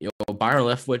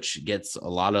Leftwich gets a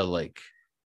lot of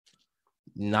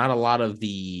not a lot of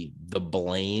the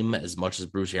blame as much as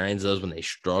Bruce Arians does when they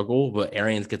struggle, but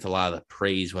Arians gets a lot of the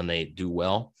praise when they do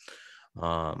well.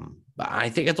 But I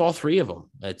think it's all 3 of them.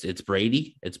 It's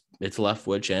Brady, it's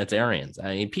Leftwich, and it's Arians.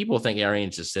 I mean, people think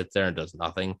Arians just sits there and does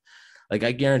nothing. Like,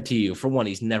 I guarantee you, for one,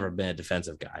 he's never been a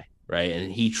defensive guy, right?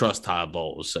 And he trusts Todd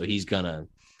Bowles, so he's gonna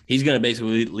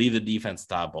basically leave the defense to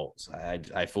Todd Bowles.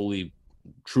 I fully,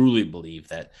 truly believe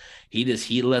that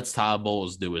he lets Todd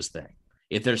Bowles do his thing.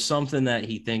 If there's something that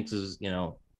he thinks is,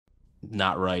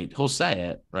 not right, he'll say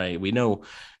it, right? We know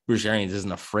Bruce Arians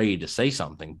isn't afraid to say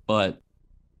something, but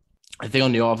I think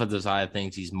on the offensive side of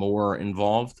things, he's more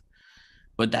involved.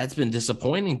 But that's been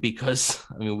disappointing because,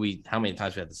 I mean, how many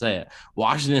times we have to say it?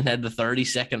 Washington had the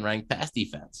 32nd ranked pass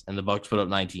defense, and the Bucs put up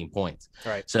 19 points.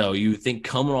 Right. So you think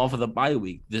coming off of the bye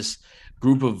week, this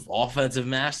group of offensive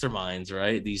masterminds,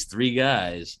 right? These 3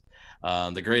 guys,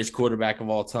 the greatest quarterback of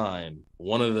all time,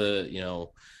 one of the,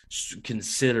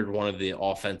 considered one of the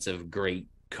offensive great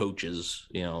coaches,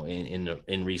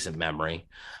 in recent memory.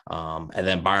 And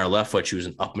then Byron Leftwich, who's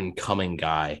an up and coming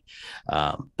guy.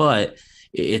 But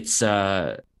it's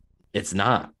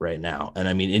not right now. And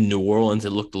I mean, in New Orleans, it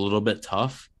looked a little bit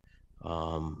tough.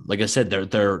 Like I said,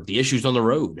 the issues on the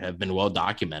road have been well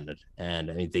documented,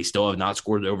 and I mean, they still have not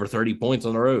scored over 30 points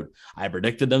on the road. I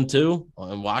predicted them to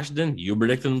in Washington. You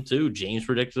predicted them to. James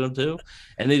predicted them to,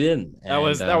 and they didn't. That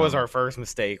was our first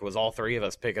mistake. Was all 3 of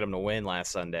us picking them to win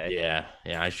last Sunday? Yeah.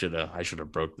 I should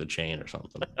have broke the chain or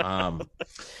something.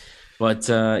 But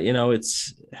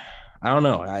it's, I don't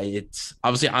know. It's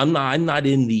obviously I'm not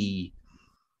in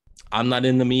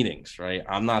the meetings, right?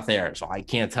 I'm not there, so I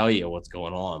can't tell you what's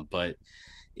going on. But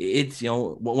it's,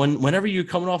 whenever you're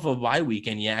coming off of a bye week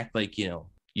and you act like,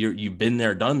 you've been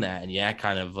there, done that, and you act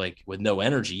kind of like with no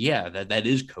energy. Yeah, that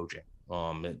is coaching.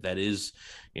 That is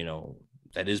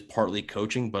partly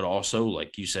coaching, but also,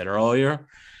 like you said earlier,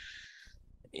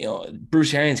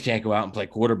 Bruce Arians can't go out and play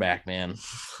quarterback, man.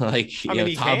 He can.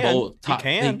 He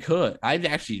could.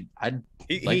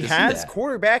 He has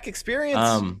quarterback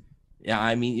experience. Yeah,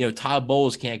 I mean, Todd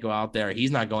Bowles can't go out there.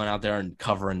 He's not going out there and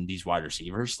covering these wide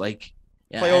receivers. Play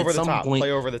over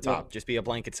the top. Just be a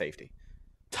blanket safety.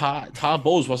 Todd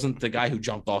Bowles wasn't the guy who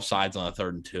jumped off sides on a 3rd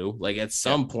and 2. At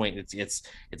some point, it's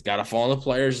got to fall on the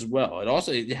players as well.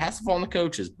 It has to fall on the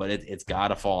coaches, but it's got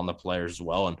to fall on the players as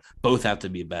well, and both have to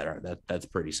be better. That's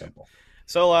pretty simple.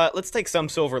 So let's take some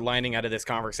silver lining out of this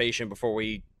conversation before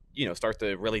we start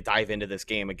to really dive into this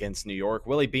game against New York.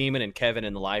 Willie Beeman and Kevin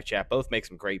in the live chat both make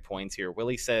some great points here.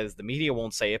 Willie says the media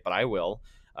won't say it, but I will.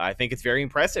 I think it's very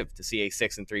impressive to see a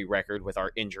 6-3 record with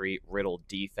our injury-riddled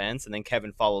defense. And then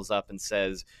Kevin follows up and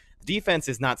says, the defense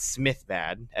is not Smith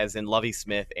bad, as in Lovie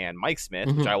Smith and Mike Smith,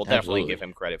 which I will definitely give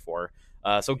him credit for.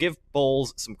 So give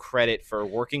Bowles some credit for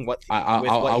working with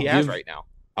what he has right now.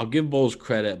 I'll give Bowles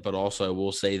credit, but also I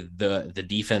will say the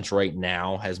defense right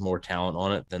now has more talent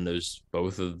on it than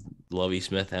both of Lovie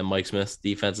Smith and Mike Smith's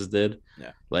defenses did.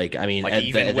 Yeah.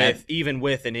 Even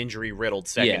with an injury-riddled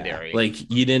secondary. Yeah,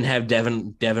 you didn't have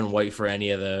Devin White for any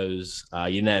of those.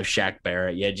 You didn't have Shaq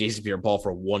Barrett. You had Jason Pierre-Paul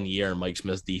for 1 year in Mike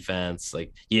Smith's defense. You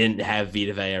didn't have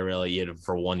Vita Vea really. You had him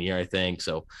for 1 year, I think.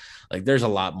 So, there's a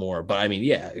lot more. But, I mean,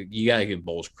 yeah, you got to give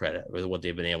Bowles credit with what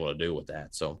they've been able to do with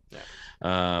that. So,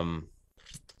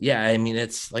 yeah, I mean,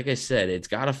 it's like I said, it's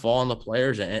got to fall on the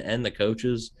players and the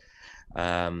coaches.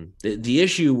 The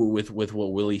issue with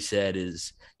what Willie said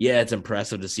is, yeah, it's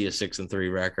impressive to see a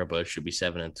 6-3 record, but it should be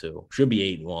 7-2, should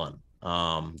be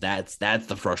 8-1. That's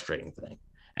the frustrating thing,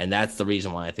 and that's the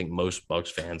reason why I think most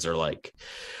Bucs fans are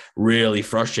really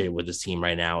frustrated with this team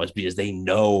right now, is because they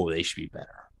know they should be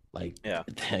better.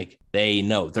 They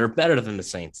know they're better than the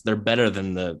Saints. They're better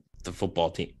than the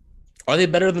football team. Are they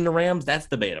better than the Rams? That's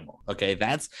debatable. Okay,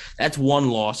 that's one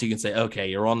loss. You can say, okay,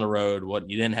 you're on the road. What,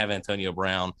 you didn't have Antonio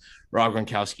Brown, Rob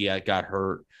Gronkowski got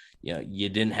hurt. You know, you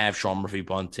didn't have Sean Murphy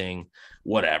bunting.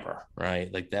 Whatever,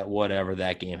 right? Like that. Whatever,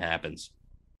 that game happens.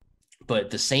 But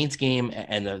the Saints game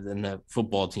and the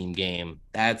football team game,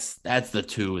 that's the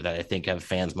two that I think have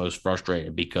fans most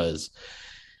frustrated, because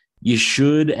you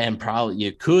could and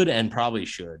probably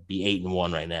should be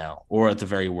 8-1 right now, or at the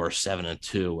very worst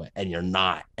 7-2, and you're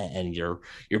not, and you're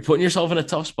putting yourself in a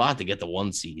tough spot to get the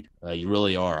 1 seed. You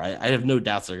really are. I have no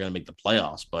doubts they're going to make the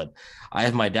playoffs, but I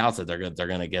have my doubts that they're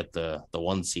going to get the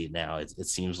 1 seed now. It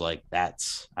seems like I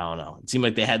don't know. It seemed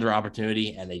like they had their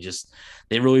opportunity and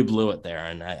they really blew it there,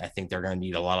 and I think they're going to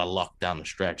need a lot of luck down the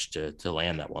stretch to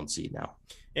land that 1 seed now.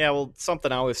 Yeah, well,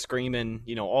 something I was screaming,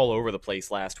 all over the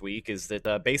place last week is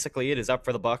that basically it is up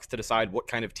for the Bucs to decide what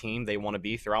kind of team they want to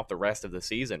be throughout the rest of the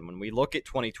season. When we look at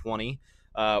 2020,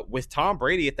 with Tom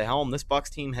Brady at the helm, this Bucs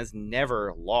team has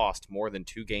never lost more than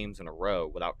 2 games in a row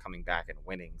without coming back and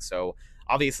winning. So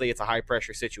obviously it's a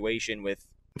high-pressure situation with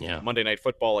Monday Night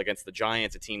Football against the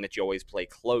Giants, a team that you always play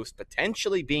close,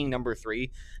 potentially being number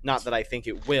 3. Not that I think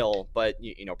it will, but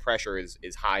pressure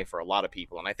is high for a lot of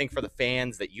people. And I think for the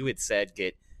fans that you had said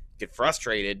get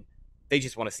frustrated, they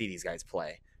just want to see these guys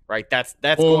play, right? That's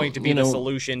going to be the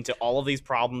solution to all of these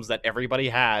problems that everybody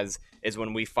has, is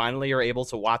when we finally are able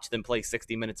to watch them play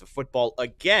 60 minutes of football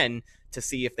again to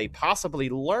see if they possibly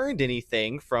learned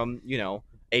anything from,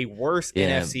 a worse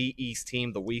NFC East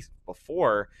team the week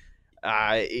before.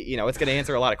 It's going to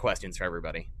answer a lot of questions for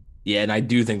everybody. Yeah, and I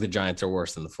do think the Giants are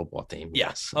worse than the football team.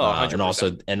 Yes. And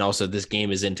also this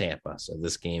game is in Tampa, so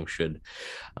this game should.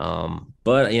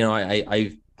 But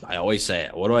I always say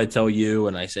it. What do I tell you?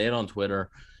 And I say it on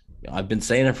Twitter. I've been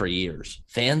saying it for years.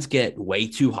 Fans get way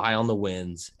too high on the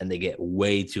wins and they get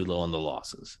way too low on the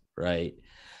losses, right?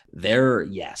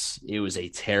 It was a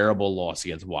terrible loss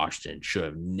against Washington. Should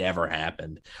have never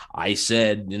happened. I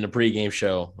said in the pregame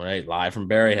show, right, live from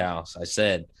Berry House, I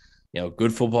said,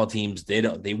 good football teams,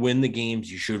 they win the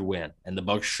games you should win, and the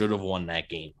Bucs should have won that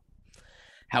game.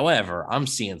 However, I'm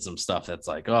seeing some stuff that's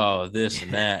like, oh, this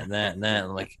and that and that and that.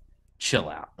 I'm like, chill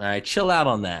out. All right, chill out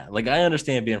on that. Like, I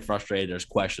understand being frustrated. There's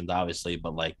questions, obviously,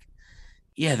 but like,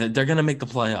 yeah, they're gonna make the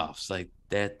playoffs. Like,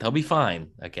 they'll be fine.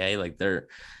 Okay, like they're.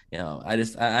 I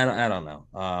don't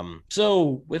know.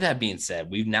 So with that being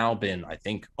said, we've now been, I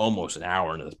think, almost an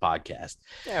hour into this podcast.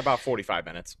 Yeah, about 45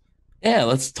 minutes. Yeah,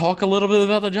 let's talk a little bit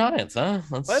about the Giants, huh?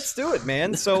 Let's do it,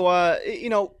 man. So,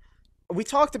 we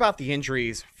talked about the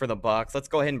injuries for the Bucs. Let's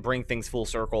go ahead and bring things full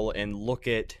circle and look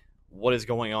at what is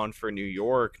going on for New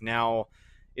York. Now,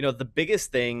 the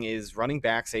biggest thing is running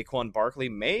back Saquon Barkley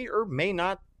may or may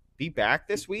not be back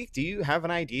this week. Do you have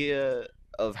an idea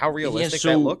of how realistic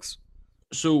that looks?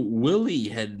 So Willie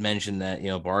had mentioned that,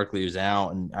 Barkley was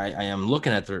out, and I am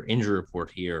looking at their injury report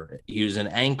here. He was an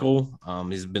ankle.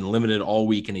 He's been limited all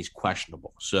week, and he's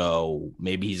questionable. So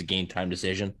maybe he's a game time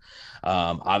decision.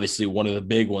 Obviously, one of the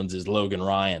big ones is Logan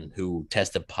Ryan, who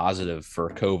tested positive for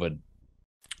COVID.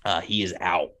 He is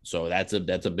out. So that's a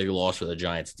big loss for the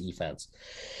Giants defense.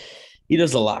 He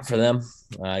does a lot for them.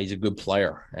 He's a good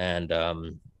player,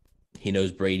 and he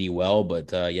knows Brady well, but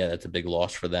that's a big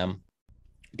loss for them.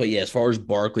 But yeah, as far as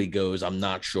Barkley goes, I'm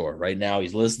not sure. Right now,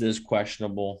 he's listed as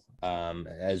questionable,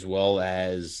 as well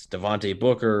as Devontae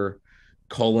Booker,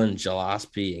 Cullen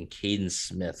Gillespie, and Caden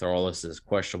Smith are all listed as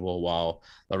questionable, while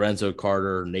Lorenzo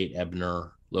Carter, Nate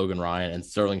Ebner, Logan Ryan, and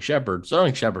Sterling Shepard,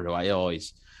 who I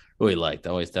always really liked.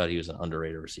 I always thought he was an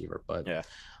underrated receiver, but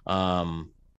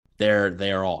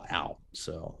they are all out.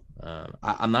 So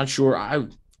I'm not sure.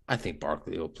 I think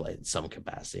Barkley will play in some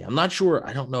capacity. I'm not sure.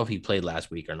 I don't know if he played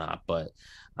last week or not, but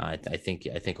I think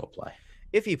he'll play.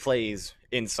 If he plays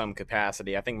in some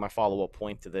capacity, I think my follow-up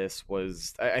point to this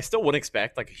was I still would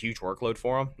expect like a huge workload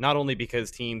for him, not only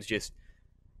because teams just,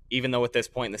 even though at this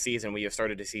point in the season we have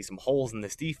started to see some holes in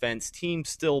this defense, teams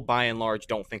still by and large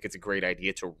don't think it's a great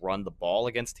idea to run the ball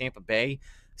against Tampa Bay.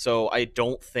 So I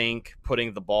don't think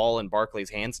putting the ball in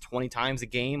Barkley's hands 20 times a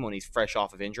game when he's fresh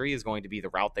off of injury is going to be the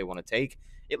route they want to take,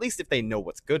 at least if they know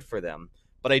what's good for them.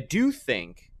 But I do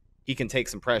think he can take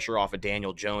some pressure off of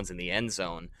Daniel Jones in the end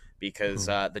zone, because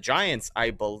the Giants, I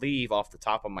believe off the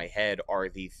top of my head, are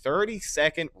the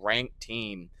 32nd ranked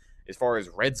team as far as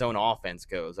red zone offense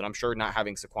goes. And I'm sure not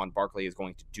having Saquon Barkley is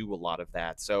going to do a lot of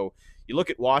that. So you look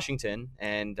at Washington,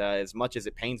 and as much as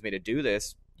it pains me to do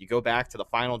this, you go back to the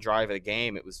final drive of the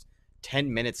game. It was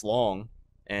 10 minutes long,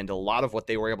 and a lot of what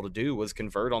they were able to do was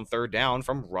convert on third down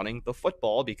from running the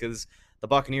football, because the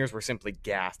Buccaneers were simply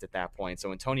gassed at that point.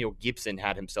 So Antonio Gibson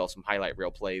had himself some highlight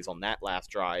reel plays on that last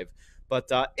drive. But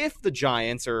if the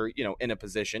Giants are, in a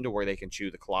position to where they can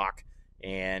chew the clock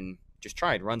and just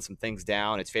try and run some things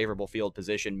down, it's favorable field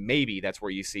position, maybe that's where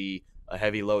you see a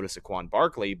heavy load of Saquon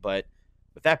Barkley. But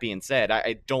with that being said,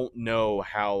 I don't know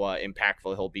how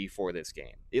impactful he'll be for this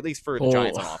game, at least for the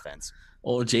Giants on offense.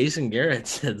 Well, Jason Garrett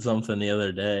said something the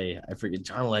other day. I forget.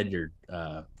 John Ledyard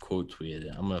quote tweeted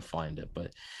it. I'm going to find it.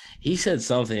 But he said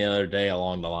something the other day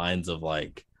along the lines of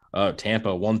like, oh,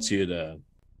 Tampa wants you to –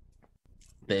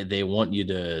 they want you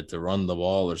to run the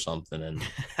ball or something. And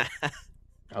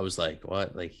I was like,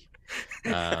 what? Like,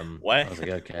 what? I was like,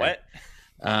 okay.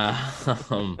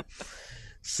 What?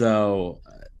 So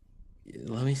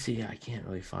let me see. I can't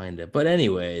really find it. But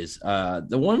anyways,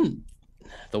 the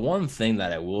one thing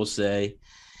that I will say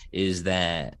is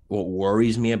that what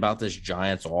worries me about this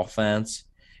Giants offense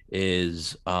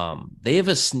is they have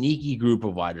a sneaky group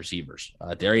of wide receivers.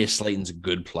 Darius Slayton's a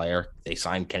good player. They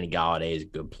signed Kenny Golladay as a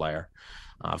good player.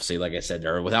 Obviously, like I said,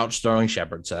 they're without Sterling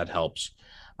Shepard, so that helps.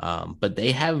 But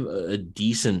they have a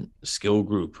decent skill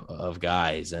group of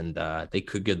guys, and they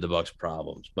could give the Bucs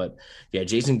problems. But yeah,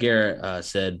 Jason Garrett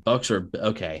said Bucs are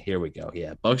okay. Here we go.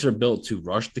 Yeah, Bucs are built to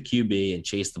rush the QB and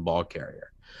chase the ball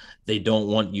carrier. They don't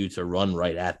want you to run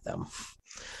right at them.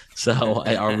 So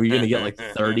are we going to get like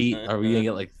 30? Are we going to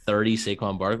get like 30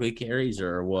 Saquon Barkley carries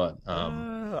or what?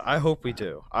 I hope we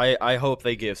do. I hope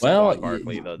they give Saquon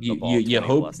Barkley the ball. You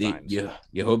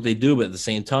hope they do, but at the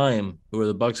same time, who are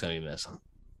the Bucs going to be missing?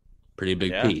 Pretty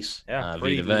big piece. Yeah,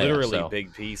 literally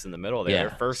big piece in the middle there.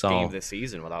 Their first game this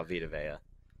season without Vita Vea.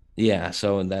 Yeah,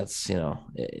 so that's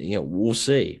we'll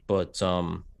see, but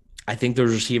I think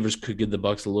those receivers could give the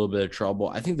Bucs a little bit of trouble.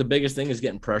 I think the biggest thing is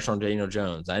getting pressure on Daniel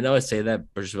Jones. I know I say that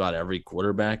for just about every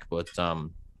quarterback, but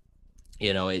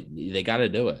they got to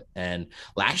do it. And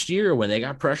last year when they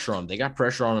got pressure on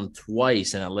him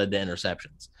twice, and it led to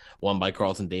interceptions. One by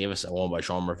Carlton Davis and one by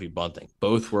Sean Murphy-Bunting.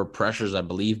 Both were pressures, I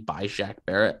believe, by Shaq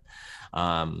Barrett,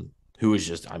 who was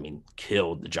just,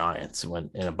 killed the Giants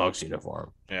when in a Bucs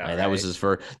uniform. Yeah, right. That was his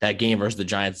first. That game versus the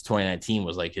Giants 2019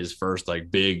 was like his first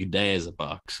big day as a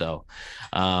Buc. So,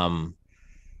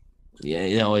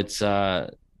 it's.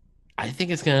 I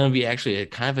think it's going to be actually a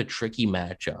kind of a tricky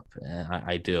matchup.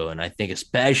 I do. And I think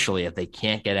especially if they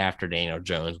can't get after Daniel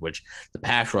Jones, which the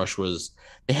pass rush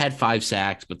they had 5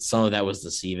 sacks, but some of that was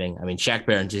deceiving. Shaq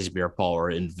Barrett and Jason Pierre-Paul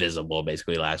were invisible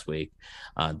basically last week.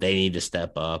 They need to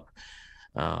step up.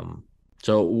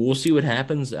 So we'll see what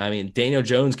happens. Daniel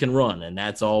Jones can run, and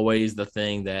that's always the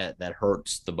thing that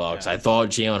hurts the Bucs. Yeah. I thought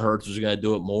Jalen Hurts was going to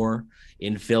do it more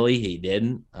in Philly. He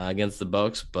didn't against the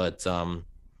Bucs, but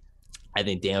I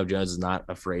think Daniel Jones is not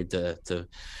afraid to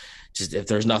just, if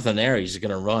there's nothing there, he's just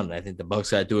going to run. I think the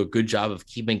Bucs got to do a good job of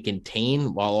keeping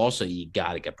contained, while also you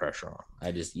got to get pressure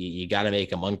on him. You got to make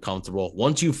him uncomfortable.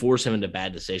 Once you force him into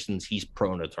bad decisions, he's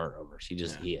prone to turnovers. He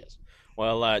is.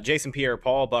 Well, Jason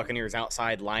Pierre-Paul, Buccaneers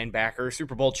outside linebacker,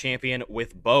 Super Bowl champion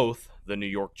with both the New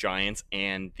York Giants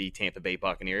and the Tampa Bay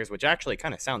Buccaneers, which actually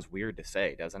kind of sounds weird to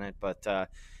say, doesn't it? But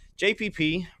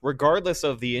JPP, regardless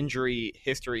of the injury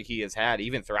history he has had,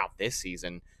 even throughout this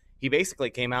season, he basically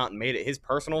came out and made it his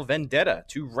personal vendetta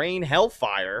to rain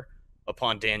hellfire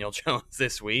upon Daniel Jones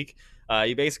this week.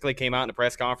 He basically came out in a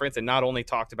press conference and not only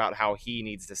talked about how he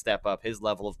needs to step up his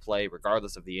level of play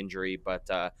regardless of the injury,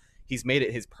 but he's made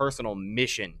it his personal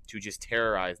mission to just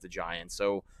terrorize the Giants.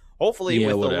 So hopefully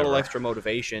with a little extra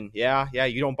motivation, you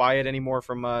don't buy it anymore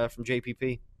from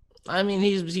JPP.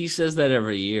 He says that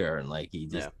every year, and he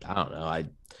just I don't know.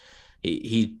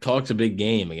 He talks a big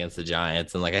game against the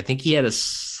Giants, and I think he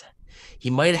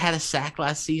might have had a sack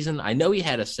last season. I know he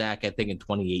had a sack, I think, in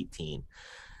 2018,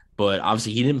 but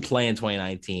obviously he didn't play in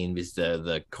 2019 because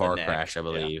the car crash, I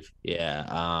believe.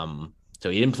 Yeah. So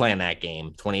he didn't play in that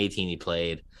game. 2018 he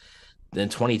played. Then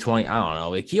 2020, I don't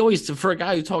know. He always, for a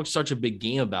guy who talks such a big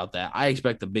game about that, I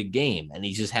expect a big game, and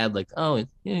he just had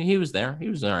he was there. He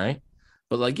was all right.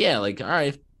 But all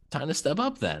right, time to step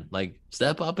up then.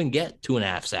 Step up and get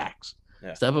 2.5 sacks.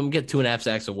 Yeah. Step up and get 2.5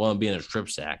 sacks and one being a strip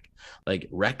sack.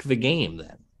 Wreck the game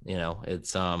then.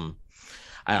 It's I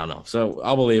don't know. So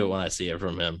I'll believe it when I see it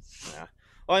from him. Yeah.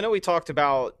 Well, I know we talked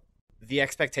about the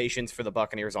expectations for the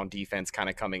Buccaneers on defense kind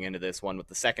of coming into this one with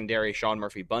the secondary, Sean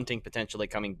Murphy-Bunting potentially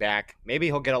coming back. Maybe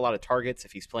he'll get a lot of targets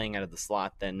if he's playing out of the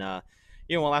slot. Then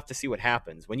we'll have to see what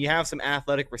happens. When you have some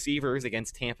athletic receivers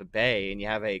against Tampa Bay and you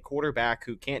have a quarterback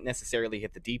who can't necessarily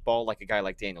hit the deep ball like a guy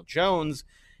like Daniel Jones,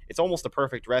 it's almost a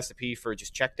perfect recipe for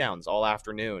just checkdowns all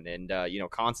afternoon and,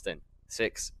 constant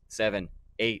 6, 7,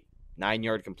 8,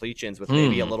 9-yard completions with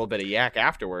maybe a little bit of yak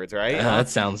afterwards, right? That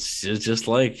sounds just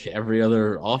like every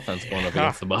other offense going up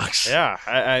against the Bucs. Yeah,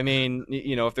 I mean,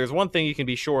 if there's one thing you can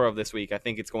be sure of this week, I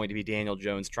think it's going to be Daniel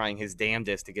Jones trying his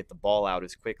damnedest to get the ball out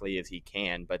as quickly as he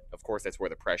can. But of course, that's where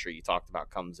the pressure you talked about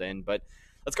comes in. But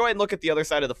let's go ahead and look at the other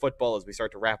side of the football as we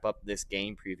start to wrap up this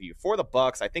game preview. For the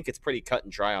Bucs, I think it's pretty cut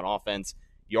and dry on offense.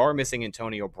 You are missing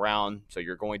Antonio Brown, so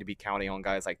you're going to be counting on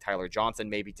guys like Tyler Johnson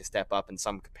maybe to step up in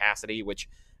some capacity, which,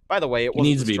 by the way, it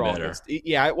wasn't the strongest.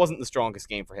 Yeah, it wasn't the strongest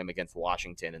game for him against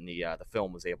Washington, and the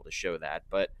film was able to show that.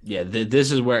 But yeah,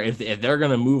 this is where if they're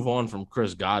going to move on from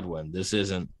Chris Godwin, this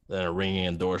isn't a ringing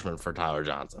endorsement for Tyler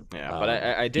Johnson. Yeah, but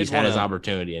I did. He's had his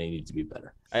opportunity, and he needs to be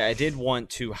better. I did want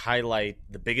to highlight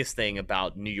the biggest thing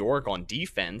about New York on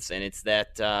defense, and it's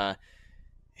that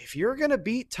if you're going to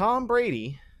beat Tom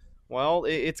Brady, well,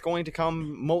 it's going to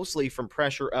come mostly from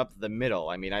pressure up the middle.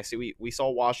 I mean, we saw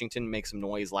Washington make some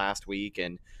noise last week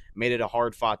and made it a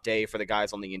hard-fought day for the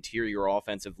guys on the interior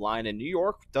offensive line, and New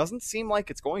York doesn't seem like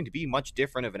it's going to be much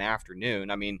different of an afternoon.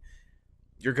 I mean,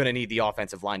 you're going to need the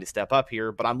offensive line to step up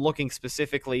here, but I'm looking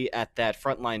specifically at that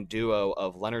frontline duo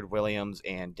of Leonard Williams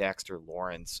and Dexter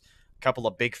Lawrence. A couple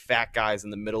of big fat guys in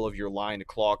the middle of your line to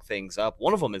clog things up.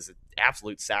 One of them is an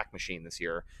absolute sack machine this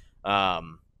year.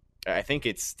 I think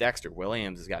it's Dexter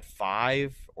Williams has got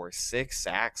 5 or 6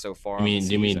 sacks so far. Do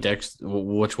you mean Dexter?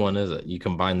 Which one is it? You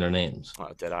combine their names.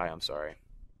 Oh, did I? I'm sorry.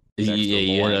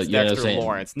 Dexter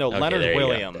Lawrence. No, okay, Leonard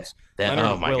Williams.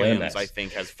 Leonard Williams, goodness. I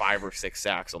think, has 5 or 6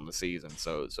 sacks on the season.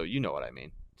 So you know what I mean.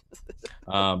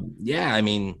 Yeah, I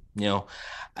mean,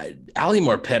 Ali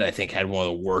Marpet, I think, had one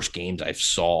of the worst games I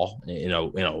saw in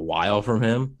a while from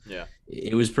him. Yeah,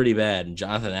 it was pretty bad, and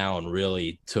Jonathan Allen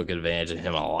really took advantage of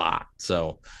him a lot.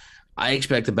 So I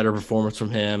expect a better performance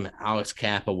from him. Alex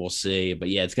Kappa, we'll see. But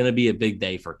yeah, it's going to be a big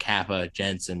day for Kappa,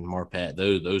 Jensen, Marpet.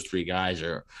 Those 3 guys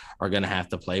are going to have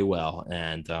to play well.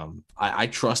 And I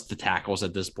trust the tackles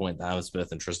at this point, Donovan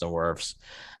Smith and Tristan Wirfs.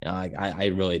 I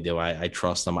really do. I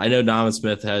trust them. I know Donovan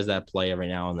Smith has that play every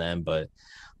now and then, but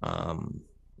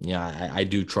I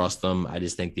do trust them. I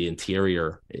just think the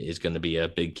interior is going to be a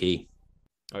big key.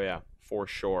 Oh, yeah, for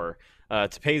sure.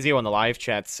 Tapazio on the live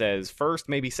chat says, first,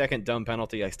 maybe second dumb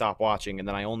penalty, I stop watching, and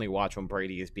then I only watch when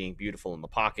Brady is being beautiful in the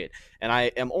pocket. And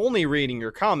I am only reading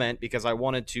your comment because I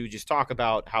wanted to just talk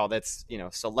about how that's,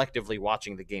 selectively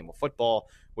watching the game of football,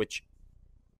 which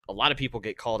a lot of people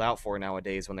get called out for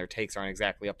nowadays when their takes aren't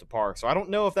exactly up to par. So I don't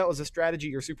know if that was a strategy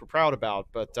you're super proud about,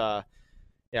 but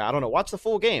yeah, I don't know. Watch the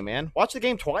full game, man. Watch the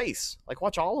game twice.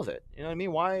 Watch all of it. You know what I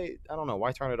mean? Why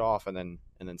turn it off and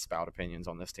then spout opinions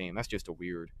on this team? That's just a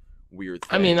weird thing.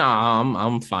 I mean,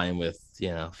 I'm fine with,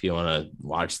 if you want to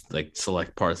watch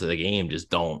select parts of the game, just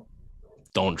don't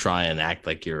try and act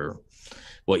like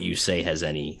what you say has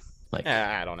any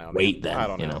I don't know, weight. Then I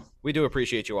don't know. We do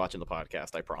appreciate you watching the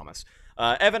podcast, I promise.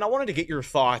 Evan, I wanted to get your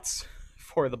thoughts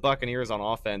for the Buccaneers on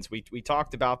offense. We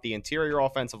talked about the interior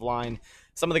offensive line.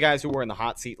 Some of the guys who were in the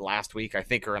hot seat last week, I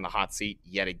think, are in the hot seat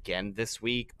yet again this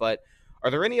week. But are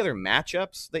there any other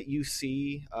matchups that you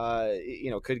see,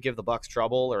 could give the Bucs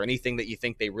trouble, or anything that you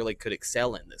think they really could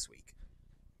excel in this week?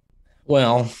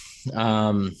 Well,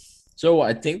 so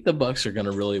I think the Bucs are going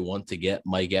to really want to get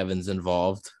Mike Evans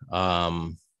involved.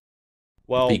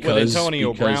 With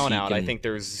Antonio Brown out, I think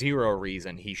there's zero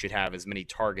reason he should have as many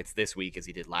targets this week as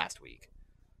he did last week.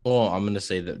 Well, I'm going to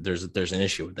say that there's an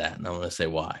issue with that, and I'm going to say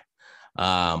why.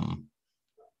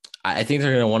 I think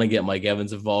they're going to want to get Mike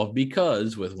Evans involved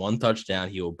because with 1 touchdown,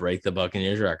 he will break the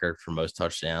Buccaneers record for most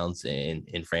touchdowns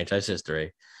in franchise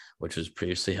history, which was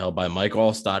previously held by Mike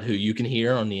Allstott, who you can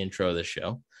hear on the intro of the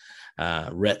show.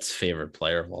 Rhett's favorite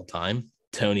player of all time.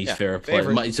 Tony's favorite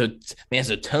player. So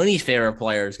Tony's favorite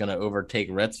player is going to overtake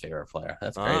Rhett's favorite player.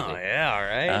 That's crazy. Oh, yeah, all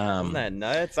right. Isn't that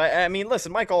nuts? I mean,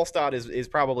 listen, Mike Allstott is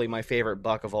probably my favorite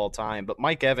Buck of all time, but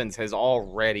Mike Evans has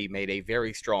already made a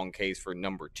very strong case for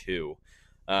number 2.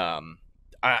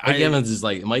 Mike Evans is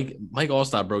Mike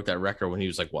Allstott broke that record when he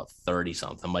was 30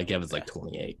 something. Mike Evans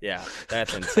 28. Yeah,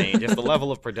 that's insane. Just the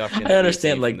level of production. I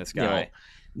understand this guy.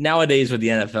 Nowadays with the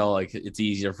NFL, it's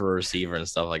easier for a receiver and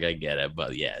stuff. I get it,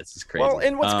 but yeah, it's just crazy. Well,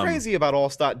 and what's crazy about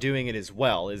Allstott doing it as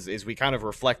well is we kind of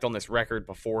reflect on this record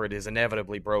before it is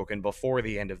inevitably broken before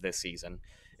the end of this season,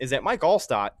 is that Mike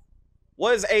Allstott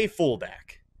was a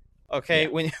fullback. Okay,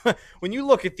 yeah. When you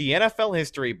look at the NFL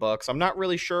history books, I'm not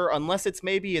really sure, unless it's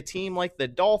maybe a team like the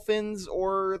Dolphins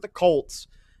or the Colts,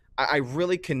 I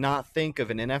really cannot think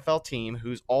of an NFL team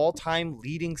whose all-time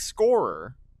leading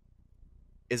scorer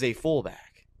is a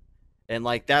fullback. And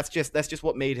like that's just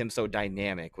what made him so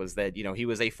dynamic, was that, you know, he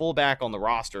was a fullback on the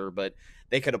roster, but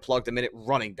they could have plugged him in at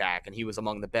running back, and he was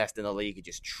among the best in the league and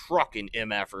just trucking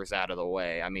MFers out of the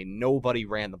way. I mean, nobody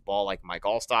ran the ball like Mike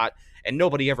Allstott, and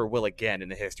nobody ever will again in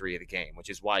the history of the game, which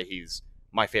is why he's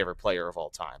my favorite player of all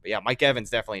time. But yeah, Mike Evans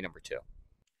definitely number 2.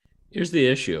 Here's the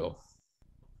issue.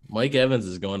 Mike Evans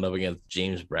is going up against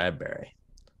James Bradberry,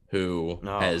 who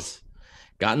has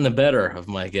gotten the better of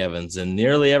Mike Evans in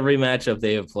nearly every matchup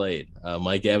they have played.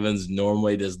 Mike Evans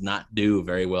normally does not do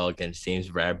very well against James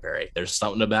Bradberry. There's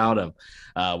something about him.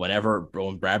 When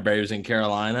Bradberry was in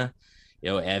Carolina,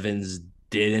 you know, Evans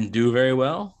didn't do very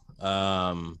well.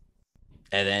 And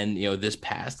then, you know, this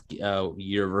past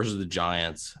year versus the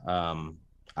Giants,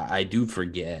 I do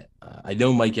forget. I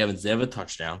know Mike Evans did have a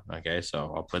touchdown. Okay,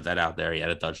 so I'll put that out there. He had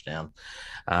a touchdown.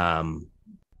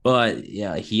 But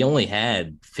yeah, he only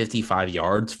had 55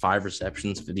 yards, 5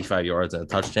 receptions, 55 yards, and a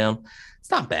touchdown. It's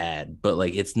not bad, but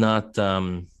like it's not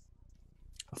what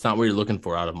you're looking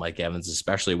for out of Mike Evans,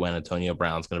 especially when Antonio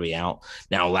Brown's going to be out.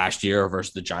 Now, last year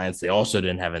versus the Giants, they also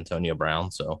didn't have Antonio Brown,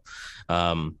 so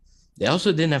they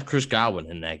also didn't have Chris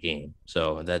Godwin in that game,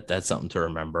 so that's something to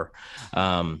remember.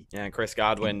 And Chris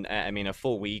Godwin, I mean, a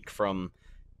full week from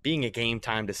being a game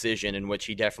time decision, in which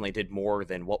he definitely did more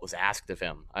than what was asked of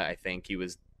him. I think he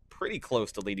was pretty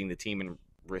close to leading the team in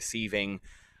receiving.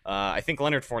 I think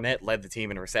Leonard Fournette led the team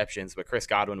in receptions, but Chris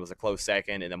Godwin was a close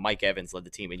second, and then Mike Evans led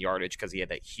the team in yardage because he had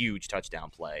that huge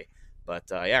touchdown play. But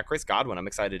yeah, Chris Godwin, I'm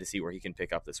excited to see where he can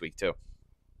pick up this week too.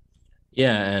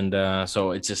 Yeah, and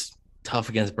so it's just tough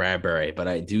against Bradberry, but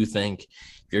I do think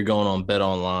if you're going on Bet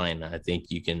Online, I think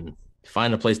you can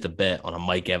find a place to bet on a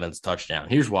Mike Evans touchdown.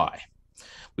 Here's why.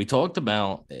 We talked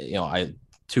about, you know,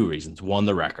 2 reasons. One,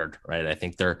 the record, right? I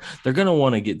think they're going to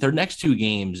want to get their next 2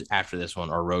 games after this one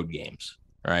are road games,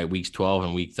 all right? Weeks 12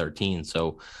 and week 13.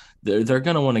 So they're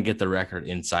going to want to get the record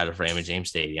inside of Raymond James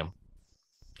Stadium,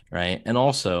 right? And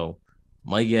also,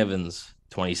 Mike Evans,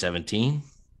 2017,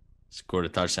 scored a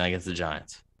touchdown against the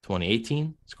Giants.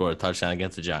 2018, scored a touchdown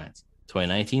against the Giants.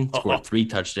 2019, scored 3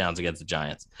 touchdowns against the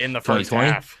Giants. In the first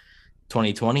half.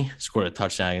 2020, scored a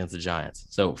touchdown against the Giants.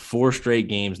 So 4 straight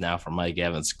games now for Mike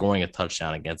Evans scoring a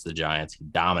touchdown against the Giants. He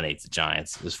dominates the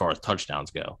Giants as far as touchdowns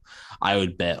go. I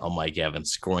would bet on Mike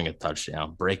Evans scoring a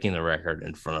touchdown, breaking the record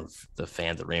in front of the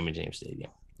fans at Raymond James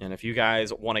Stadium. And if you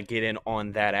guys want to get in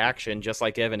on that action, just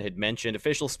like Evan had mentioned,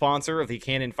 official sponsor of the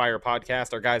Cannon Fire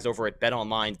podcast, our guys over at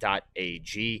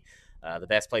betonline.ag. The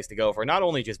best place to go for not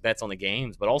only just bets on the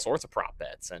games, but all sorts of prop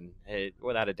bets. And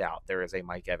without a doubt, there is a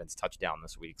Mike Evans touchdown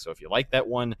this week. So if you like that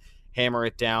one, hammer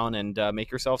it down and make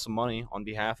yourself some money on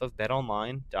behalf of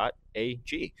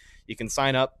betonline.ag. You can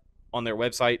sign up on their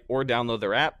website or download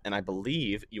their app, and I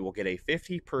believe you will get a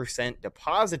 50%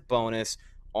 deposit bonus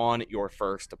on your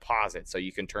first deposit. So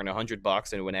you can turn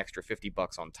 $100 into an extra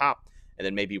 $50 on top, and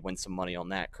then maybe win some money on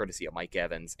that, courtesy of Mike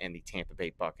Evans and the Tampa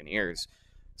Bay Buccaneers.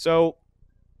 So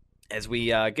as we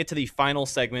get to the final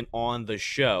segment on the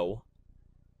show,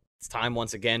 it's time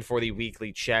once again for the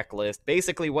weekly checklist.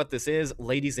 Basically what this is,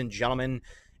 ladies and gentlemen,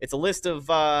 it's a list of,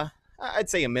 I'd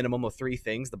say a minimum of 3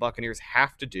 things the Buccaneers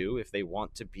have to do if they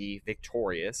want to be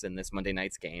victorious in this Monday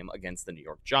night's game against the New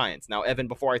York Giants. Now, Evan,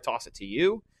 before I toss it to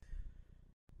you,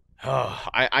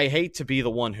 I hate to be the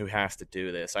one who has to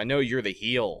do this. I know you're the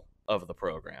heel of the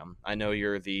program. I know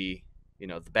you're the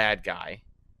bad guy,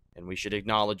 and we should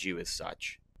acknowledge you as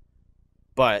such.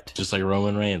 But just like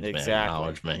Roman Reigns, exactly, man.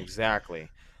 Acknowledge me. Exactly.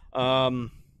 Got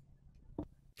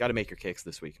to make your kicks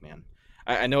this week, man.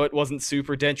 I know it wasn't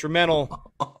super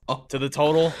detrimental to the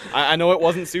total. I know it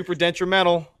wasn't super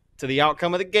detrimental to the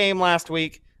outcome of the game last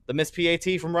week. The missed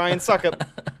PAT from Ryan Succop,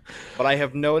 but I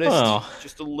have noticed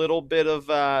just a little bit of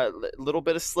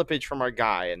slippage from our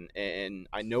guy, and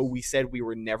I know we said we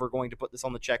were never going to put this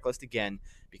on the checklist again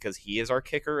because he is our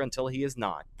kicker until he is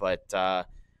not. But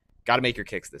got to make your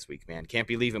kicks this week, man. Can't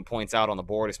be leaving points out on the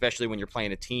board, especially when you're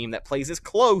playing a team that plays as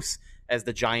close as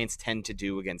the Giants tend to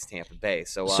do against Tampa Bay.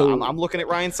 So I'm looking at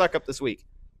Ryan Succop this week.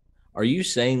 Are you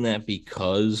saying that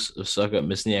because of Succop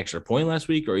missing the extra point last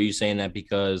week, or are you saying that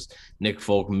because Nick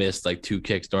Folk missed like 2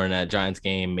 kicks during that Giants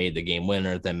game, made the game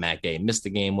winner, then Matt Gay missed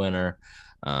the game winner?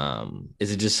 Is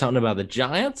it just something about the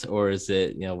Giants, or is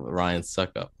it, Ryan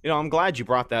Succop? I'm glad you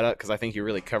brought that up because I think you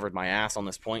really covered my ass on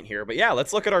this point here. But yeah,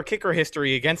 let's look at our kicker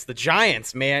history against the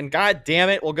Giants, man. God damn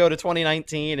it. We'll go to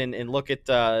 2019 and look at,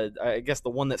 I guess,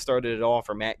 the one that started it all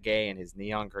for Matt Gay and his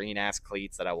neon green ass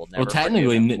cleats that I will never forgive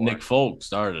technically, him for. Nick Folk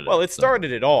started it. Well, it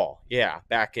started it all. Yeah.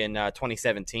 Back in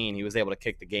 2017, he was able to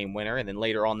kick the game winner. And then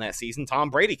later on that season, Tom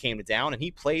Brady came to town and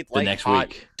he played like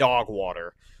hot dog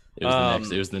water. It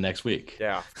was the next week.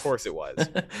 Yeah, of course it was.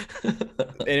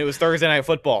 And it was Thursday Night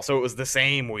Football, so it was the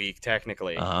same week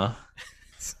technically.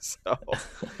 So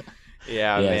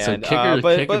yeah, man.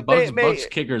 So Bucks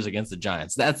kickers against the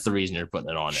Giants. That's the reason you're putting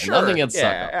it on. Sure. Nothing against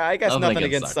Suckup. I guess nothing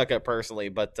against Suckup personally,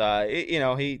 but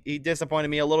he disappointed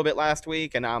me a little bit last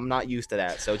week, and I'm not used to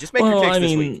that. So just make your kicks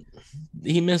this week.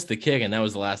 He missed the kick, and that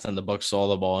was the last time the Bucks saw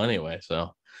the ball anyway.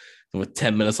 So with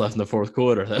 10 minutes left in the fourth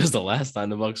quarter, that was the last time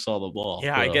the Bucks saw the ball.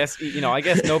 Yeah, so. I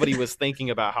guess nobody was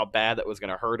thinking about how bad that was going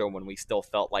to hurt him when we still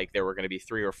felt like there were going to be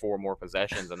 3 or 4 more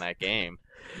possessions in that game.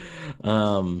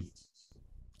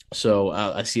 So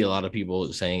I see a lot of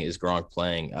people saying, is Gronk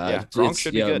playing? Gronk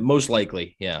should be good. Most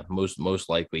likely. Yeah, most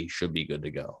likely should be good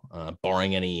to go.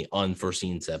 Barring any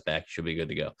unforeseen setback, should be good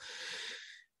to go.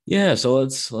 Yeah, so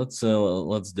let's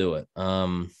do it.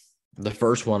 The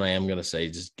first one I am going to say,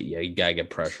 you got to get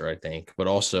pressure, I think, but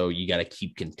also you got to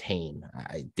keep contained.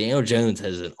 Daniel Jones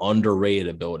has an underrated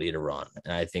ability to run,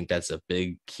 and I think that's a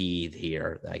big key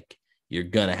here. Like, you're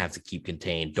going to have to keep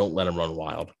contained. Don't let him run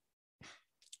wild.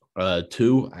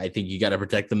 2, I think you got to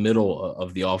protect the middle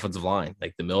of the offensive line.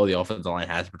 Like, the middle of the offensive line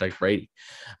has to protect Brady.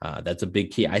 That's a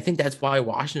big key. I think that's why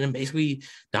Washington basically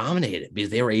dominated, because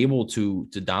they were able to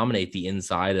dominate the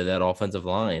inside of that offensive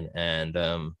line. And,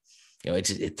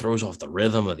 it throws off the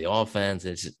rhythm of the offense.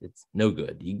 It's no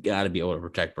good. You got to be able to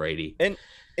protect Brady.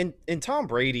 And Tom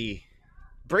Brady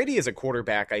as a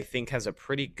quarterback, I think, has a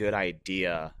pretty good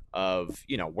idea of,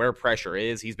 where pressure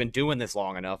is. He's been doing this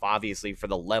long enough, obviously, for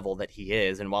the level that he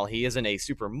is. And while he isn't a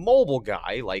super mobile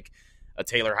guy like a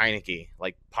Taylor Heineke,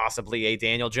 like possibly a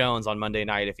Daniel Jones on Monday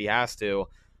night if he has to,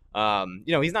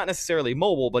 he's not necessarily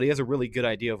mobile, but he has a really good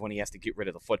idea of when he has to get rid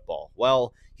of the football.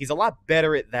 Well, he's a lot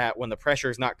better at that when the pressure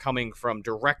is not coming from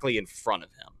directly in front of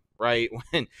him, right?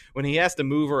 When he has to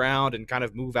move around and kind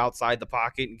of move outside the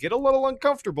pocket and get a little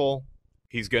uncomfortable,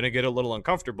 he's going to get a little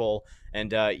uncomfortable,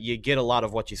 and you get a lot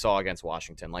of what you saw against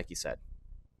Washington, like you said.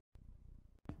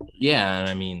 Yeah, and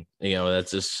I mean,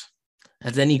 that's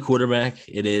any quarterback,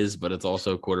 it is, but it's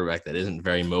also a quarterback that isn't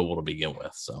very mobile to begin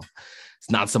with. So it's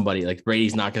not somebody like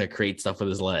Brady's not going to create stuff with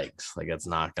his legs. Like, that's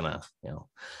not going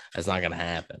to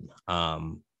happen.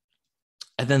 And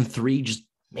then 3, just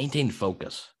maintain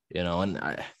focus, and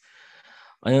I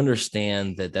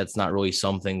understand that that's not really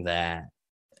something that,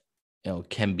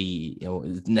 can be,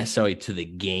 necessarily to the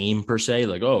game per se,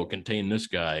 like, oh, contain this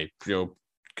guy, could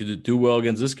it do well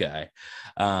against this guy?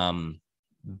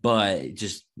 But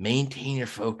just maintain your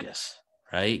focus,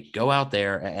 right? Go out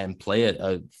there and play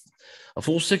a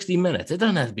full 60 minutes. It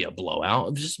doesn't have to be a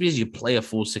blowout. Just because you play a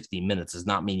full 60 minutes does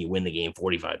not mean you win the game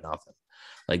 45-0.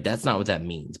 Like, that's not what that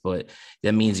means. But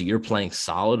that means that you're playing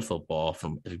solid football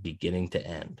from beginning to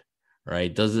end,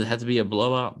 right? Does it have to be a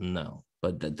blowout? No.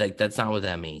 But that's not what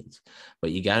that means. But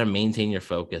you got to maintain your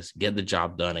focus, get the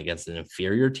job done against an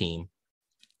inferior team,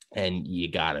 and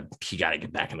you got to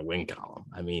get back in the win column.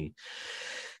 I mean,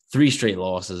 3 straight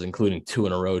losses, including 2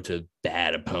 in a row to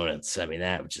bad opponents. I mean,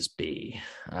 that would just be.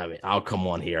 I mean, I'll come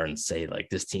on here and say, like,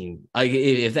 this team.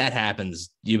 If that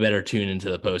happens, you better tune into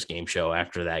the post game show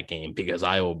after that game, because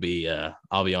I'll be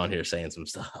on here saying some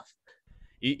stuff.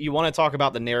 You want to talk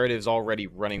about the narratives already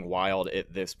running wild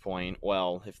at this point.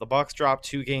 Well, if the Bucs drop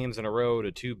 2 games in a row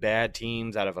to 2 bad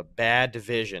teams out of a bad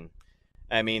division,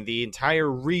 I mean, the entire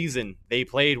reason they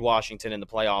played Washington in the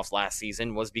playoffs last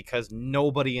season was because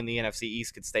nobody in the NFC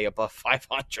East could stay above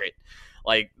 500.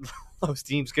 Like, those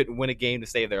teams couldn't win a game to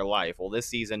save their life. Well, this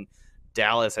season,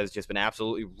 Dallas has just been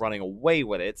absolutely running away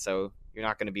with it, so you're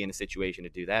not going to be in a situation to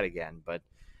do that again. But,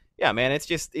 yeah, man, it's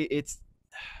just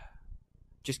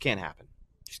can't happen.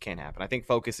 Just can't happen. I think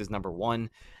focus is number 1,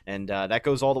 and that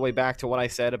goes all the way back to what I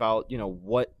said about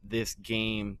what this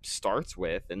game starts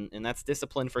with, and that's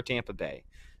discipline for Tampa Bay.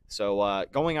 So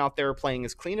going out there, playing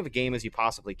as clean of a game as you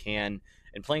possibly can,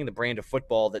 and playing the brand of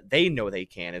football that they know they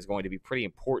can is going to be pretty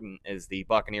important as the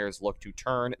Buccaneers look to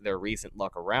turn their recent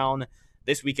luck around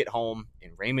this week at home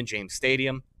in Raymond James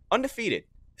Stadium, undefeated.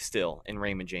 Still in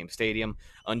Raymond James Stadium,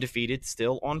 undefeated,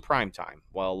 still on primetime.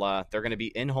 Well, they're going to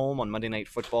be in home on Monday Night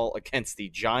Football against the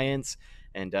Giants,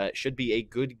 and it should be a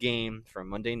good game for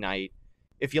Monday night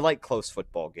if you like close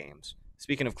football games.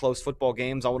 Speaking of close football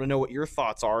games, I want to know what your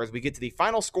thoughts are as we get to the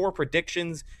final score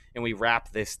predictions and we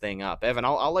wrap this thing up. Evan,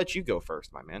 I'll let you go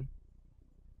first, my man.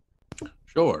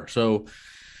 Sure. So,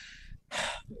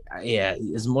 yeah,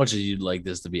 as much as you'd like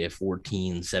this to be a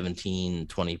 14, 17,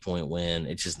 20-point win,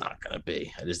 it's just not going to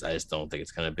be. I just don't think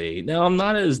it's going to be. Now, I'm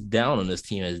not as down on this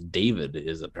team as David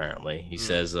is, apparently. He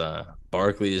says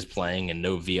Barkley is playing and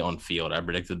no V on field. I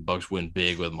predicted the Bucs win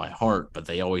big with my heart, but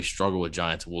they always struggle with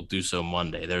Giants. We'll do so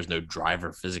Monday. There's no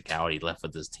driver physicality left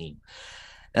with this team.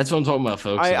 That's what I'm talking about,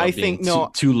 folks. I think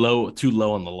too low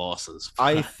on the losses.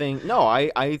 I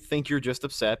think you're just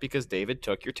upset because David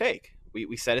took your take.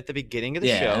 We said at the beginning of the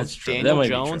show, that's true. Daniel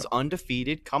Jones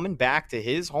undefeated, coming back to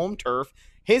his home turf,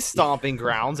 his stomping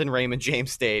grounds in Raymond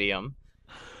James Stadium.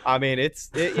 I mean,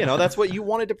 that's what you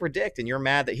wanted to predict, and you're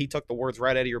mad that he took the words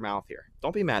right out of your mouth here.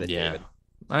 Don't be mad at David.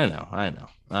 I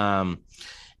know.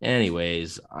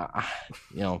 Anyways, I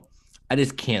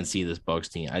just can't see this Bucs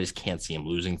team. I just can't see him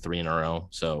losing 3 in a row.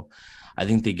 So I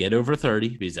think they get over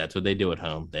 30 because that's what they do at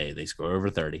home. They score over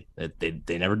 30.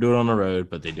 They never do it on the road,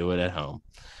 but they do it at home.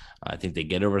 I think they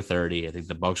get over 30. I think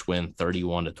the Bucs win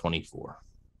 31-24.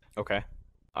 Okay.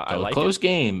 I like a close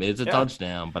game. It's a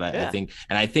touchdown, but I think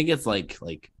it's like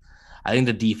I think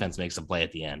the defense makes a play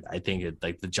at the end. I think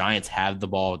the Giants have the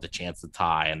ball with the chance to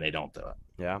tie, and they don't do it.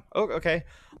 Yeah. Oh, okay. A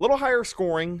little higher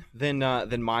scoring than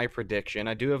my prediction.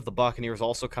 I do have the Buccaneers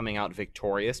also coming out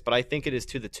victorious, but I think it is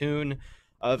to the tune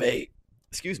of a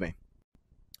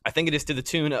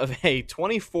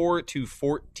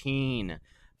 24-14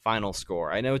 final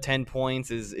score. I know 10 points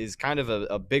is kind of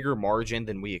a bigger margin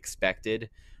than we expected.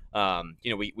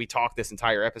 We talked this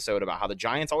entire episode about how the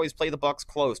Giants always play the Bucs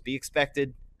close. Be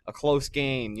expected a close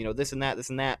game, this and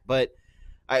that. But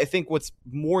I think what's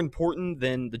more important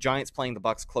than the Giants playing the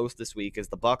Bucs close this week is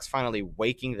the Bucs finally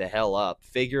waking the hell up,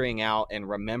 figuring out and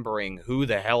remembering who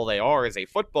the hell they are as a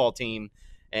football team,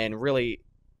 and really,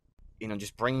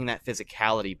 just bringing that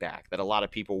physicality back that a lot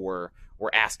of people were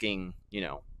asking,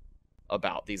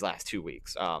 about these last 2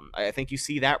 weeks. I think you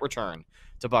see that return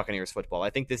to Buccaneers football. I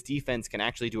think this defense can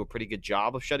actually do a pretty good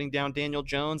job of shutting down Daniel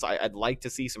Jones. I'd like to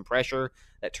see some pressure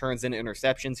that turns into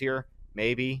interceptions here.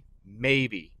 Maybe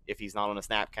if he's not on a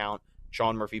snap count,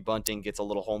 Sean Murphy-Bunting gets a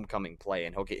little homecoming play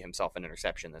and he'll get himself an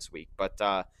interception this week. But,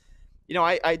 I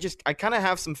kind of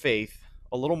have some faith,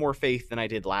 a little more faith than I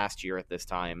did last year at this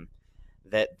time,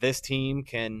 that this team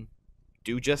can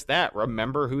do just that.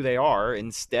 Remember who they are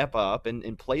and step up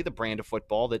and play the brand of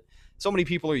football that so many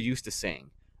people are used to seeing.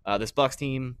 This Bucs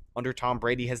team under Tom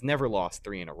Brady has never lost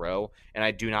 3 in a row, and I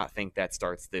do not think that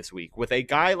starts this week. With a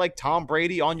guy like Tom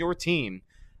Brady on your team,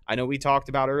 I know we talked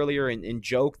about earlier and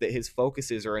joke that his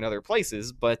focuses are in other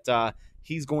places, but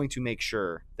he's going to make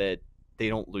sure that they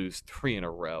don't lose 3 in a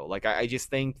row. Like I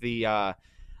just think the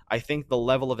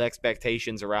level of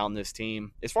expectations around this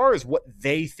team, as far as what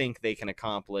they think they can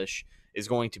accomplish, is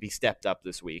going to be stepped up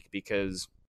this week because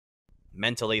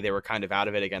mentally they were kind of out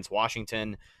of it against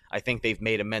Washington. I think they've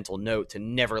made a mental note to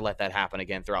never let that happen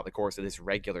again throughout the course of this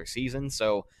regular season.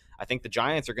 So I think the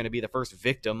Giants are going to be the first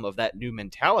victim of that new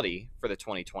mentality for the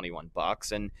 2021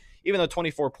 Bucs. And even though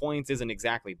 24 points isn't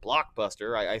exactly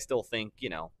blockbuster, I still think,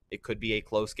 it could be a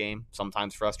close game,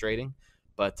 sometimes frustrating.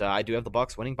 But I do have the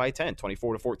Bucs winning by 10,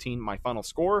 24-14, my final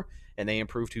score, and they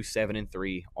improve to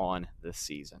 7-3 on the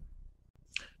season.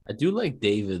 I do like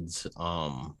David's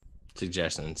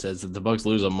suggestion. It says that the Bucs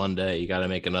lose on Monday, you got to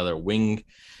make another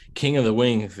King of the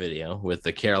Wing video with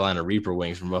the Carolina Reaper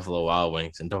wings from Buffalo Wild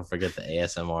Wings, and don't forget the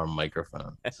ASMR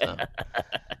microphone. So,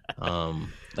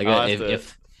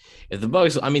 if the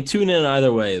Bucs, tune in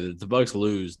either way. If the Bucs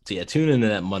lose, tune into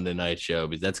that Monday night show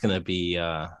because that's going to be.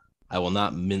 I will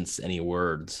not mince any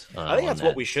words. I think that's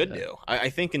what we should do. I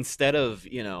think instead of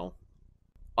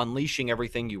unleashing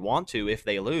everything you want to, if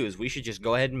they lose, we should just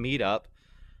go ahead and meet up.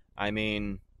 I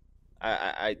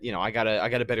got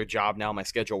a better job now. My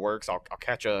schedule works. I'll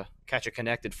catch a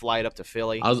connected flight up to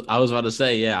Philly. I was about to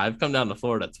say, I've come down to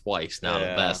Florida twice now in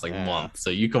the past month. So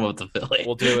you come up to Philly.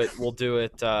 We'll do it.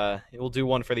 We'll do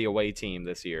one for the away team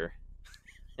this year.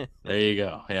 There you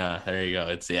go. Yeah, there you go.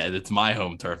 It's my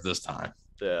home turf this time.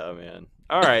 Yeah, man.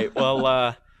 All right.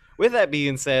 Well, with that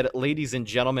being said, ladies and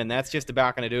gentlemen, that's just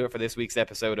about going to do it for this week's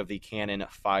episode of the Cannon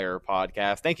Fire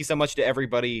Podcast. Thank you so much to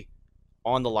everybody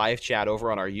on the live chat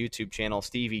over on our YouTube channel: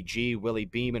 Stevie G, Willie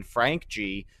Beeman, Frank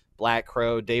G, Black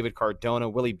Crow, David Cardona,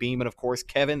 Willie Beeman, of course,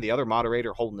 Kevin, the other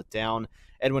moderator holding it down,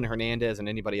 Edwin Hernandez, and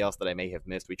anybody else that I may have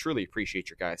missed. We truly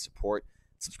appreciate your guys' support.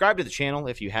 Subscribe to the channel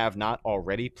if you have not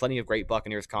already. Plenty of great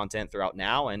Buccaneers content throughout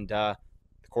now and the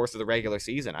course of the regular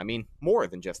season. More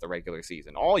than just the regular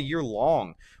season. All year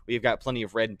long, we've got plenty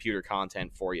of Red and Pewter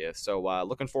content for you. So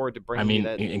looking forward to bringing you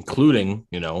that. Including,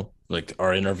 like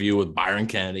our interview with Byron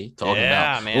Kennedy, talking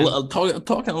a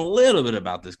little bit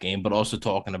about this game, but also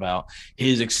talking about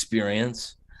his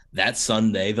experience that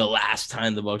Sunday, the last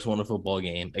time the Bucs won a football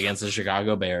game against the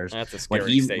Chicago Bears. That's a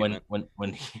scary statement.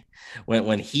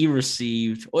 When he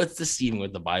received, it's deceiving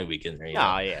with the bye week in there.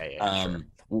 Sure.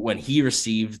 When he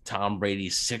received Tom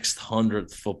Brady's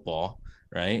 600th football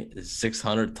right? His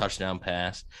 600 touchdown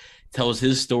pass. Tells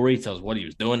his story, tells what he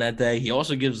was doing that day. He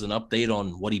also gives an update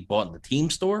on what he bought in the team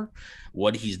store,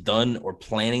 what he's done or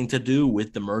planning to do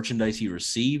with the merchandise he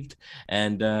received.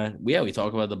 And we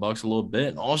talk about the Bucs a little bit.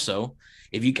 And also,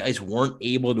 if you guys weren't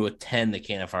able to attend the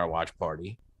Cannon Fire watch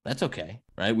party, that's okay,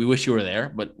 right? We wish you were there,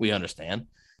 but we understand.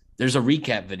 There's a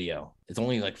recap video. It's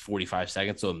only like 45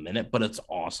 seconds to a minute, but it's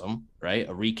awesome, right?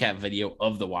 A recap video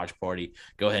of the watch party.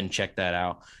 Go ahead and check that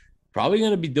out. Probably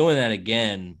going to be doing that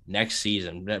again next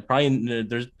season. Probably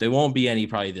there won't be any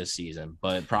probably this season,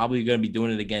 but probably going to be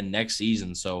doing it again next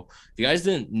season. So if you guys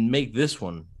didn't make this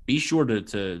one, be sure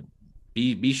to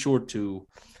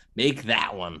make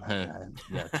that one.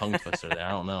 Tongue twister there.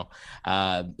 I don't know.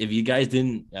 If you guys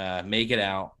didn't make it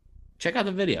out, check out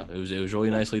the video. It was really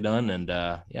nicely done, and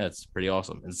it's pretty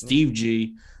awesome. And Steve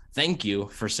G, thank you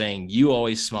for saying you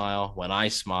always smile when I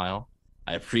smile.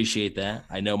 I appreciate that.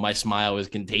 I know my smile is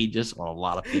contagious on a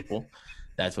lot of people.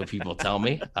 That's what people tell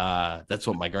me. That's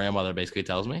what my grandmother basically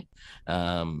tells me.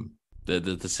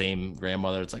 The same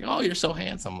grandmother. It's like, oh, you're so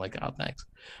handsome. I'm like, oh, thanks.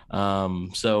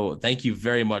 So thank you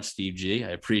very much, Steve G. I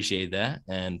appreciate that.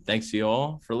 And thanks to you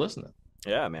all for listening.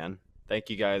 Yeah, man. Thank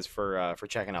you guys for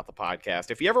checking out the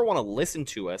podcast. If you ever want to listen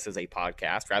to us as a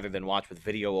podcast rather than watch with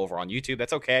video over on YouTube,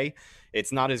 that's okay.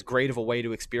 It's not as great of a way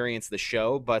to experience the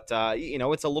show, but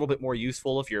it's a little bit more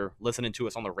useful if you're listening to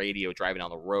us on the radio, driving down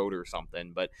the road or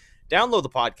something. But download the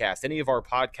podcast, any of our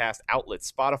podcast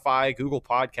outlets, Spotify, Google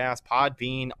Podcasts,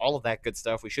 Podbean, all of that good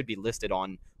stuff. We should be listed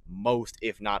on most,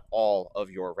 if not all,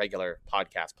 of your regular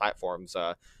podcast platforms.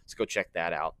 So go check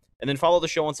that out. And then follow the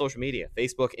show on social media,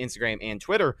 Facebook, Instagram, and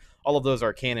Twitter. All of those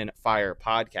are Cannon Fire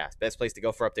Podcast. Best place to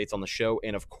go for updates on the show.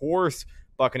 And, of course,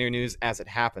 Buccaneer news as it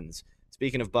happens.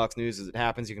 Speaking of Bucs news as it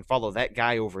happens, you can follow that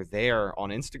guy over there on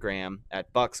Instagram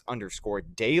at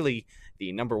Bucs_daily,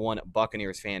 the #1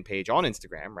 Buccaneers fan page on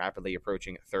Instagram, rapidly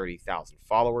approaching 30,000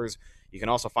 followers. You can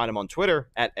also find him on Twitter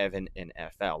at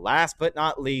EvanNFL. Last but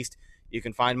not least, you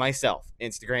can find myself,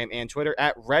 Instagram and Twitter,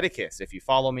 at Redicus. If you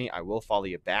follow me, I will follow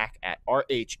you back at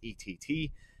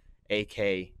RHETTAKUS.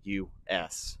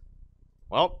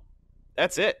 Well,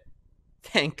 that's it.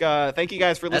 Thank you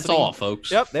guys for listening. That's all,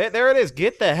 folks. Yep, there it is.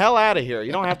 Get the hell out of here.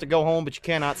 You don't have to go home, but you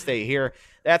cannot stay here.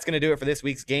 That's going to do it for this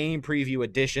week's game preview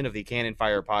edition of the Cannon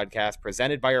Fire Podcast,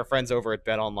 presented by our friends over at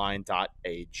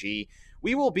betonline.ag.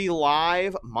 We will be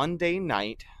live Monday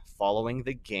night following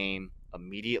the game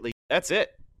immediately. That's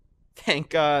it.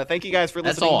 Thank you guys for listening.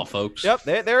 That's all, folks. Yep,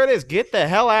 there it is. Get the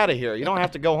hell out of here. You don't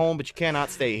have to go home, but you cannot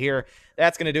stay here.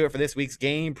 That's going to do it for this week's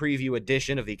game preview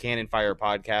edition of the Cannon Fire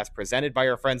Podcast, presented by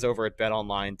our friends over at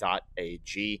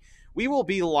betonline.ag. We will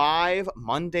be live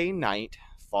Monday night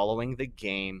following the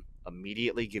game,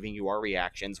 immediately giving you our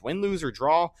reactions. Win, lose, or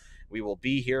draw, we will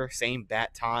be here. Same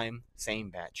bat time, same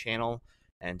bat channel,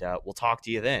 and we'll talk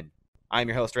to you then. I'm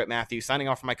your host, Rhett Matthews, signing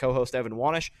off from my co-host, Evan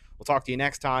Wanish. We'll talk to you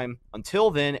next time. Until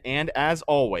then, and as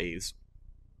always,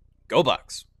 go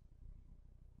Bucs.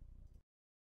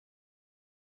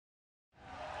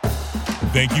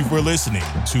 Thank you for listening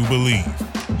to Believe.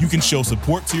 You can show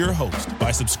support to your host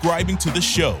by subscribing to the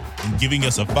show and giving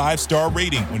us a 5-star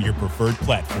rating on your preferred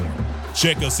platform.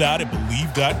 Check us out at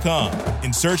Believe.com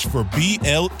and search for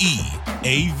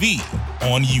BLEAV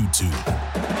on YouTube.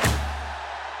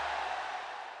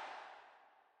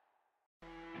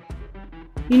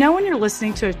 You know when you're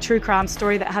listening to a true crime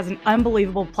story that has an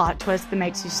unbelievable plot twist that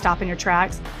makes you stop in your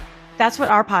tracks? That's what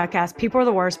our podcast, People Are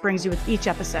the Worst, brings you with each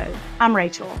episode. I'm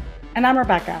Rachel. And I'm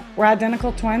Rebecca. We're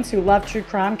identical twins who love true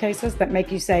crime cases that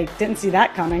make you say, didn't see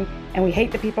that coming, and we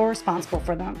hate the people responsible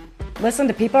for them. Listen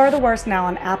to People Are the Worst now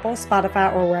on Apple,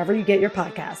 Spotify, or wherever you get your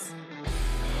podcasts.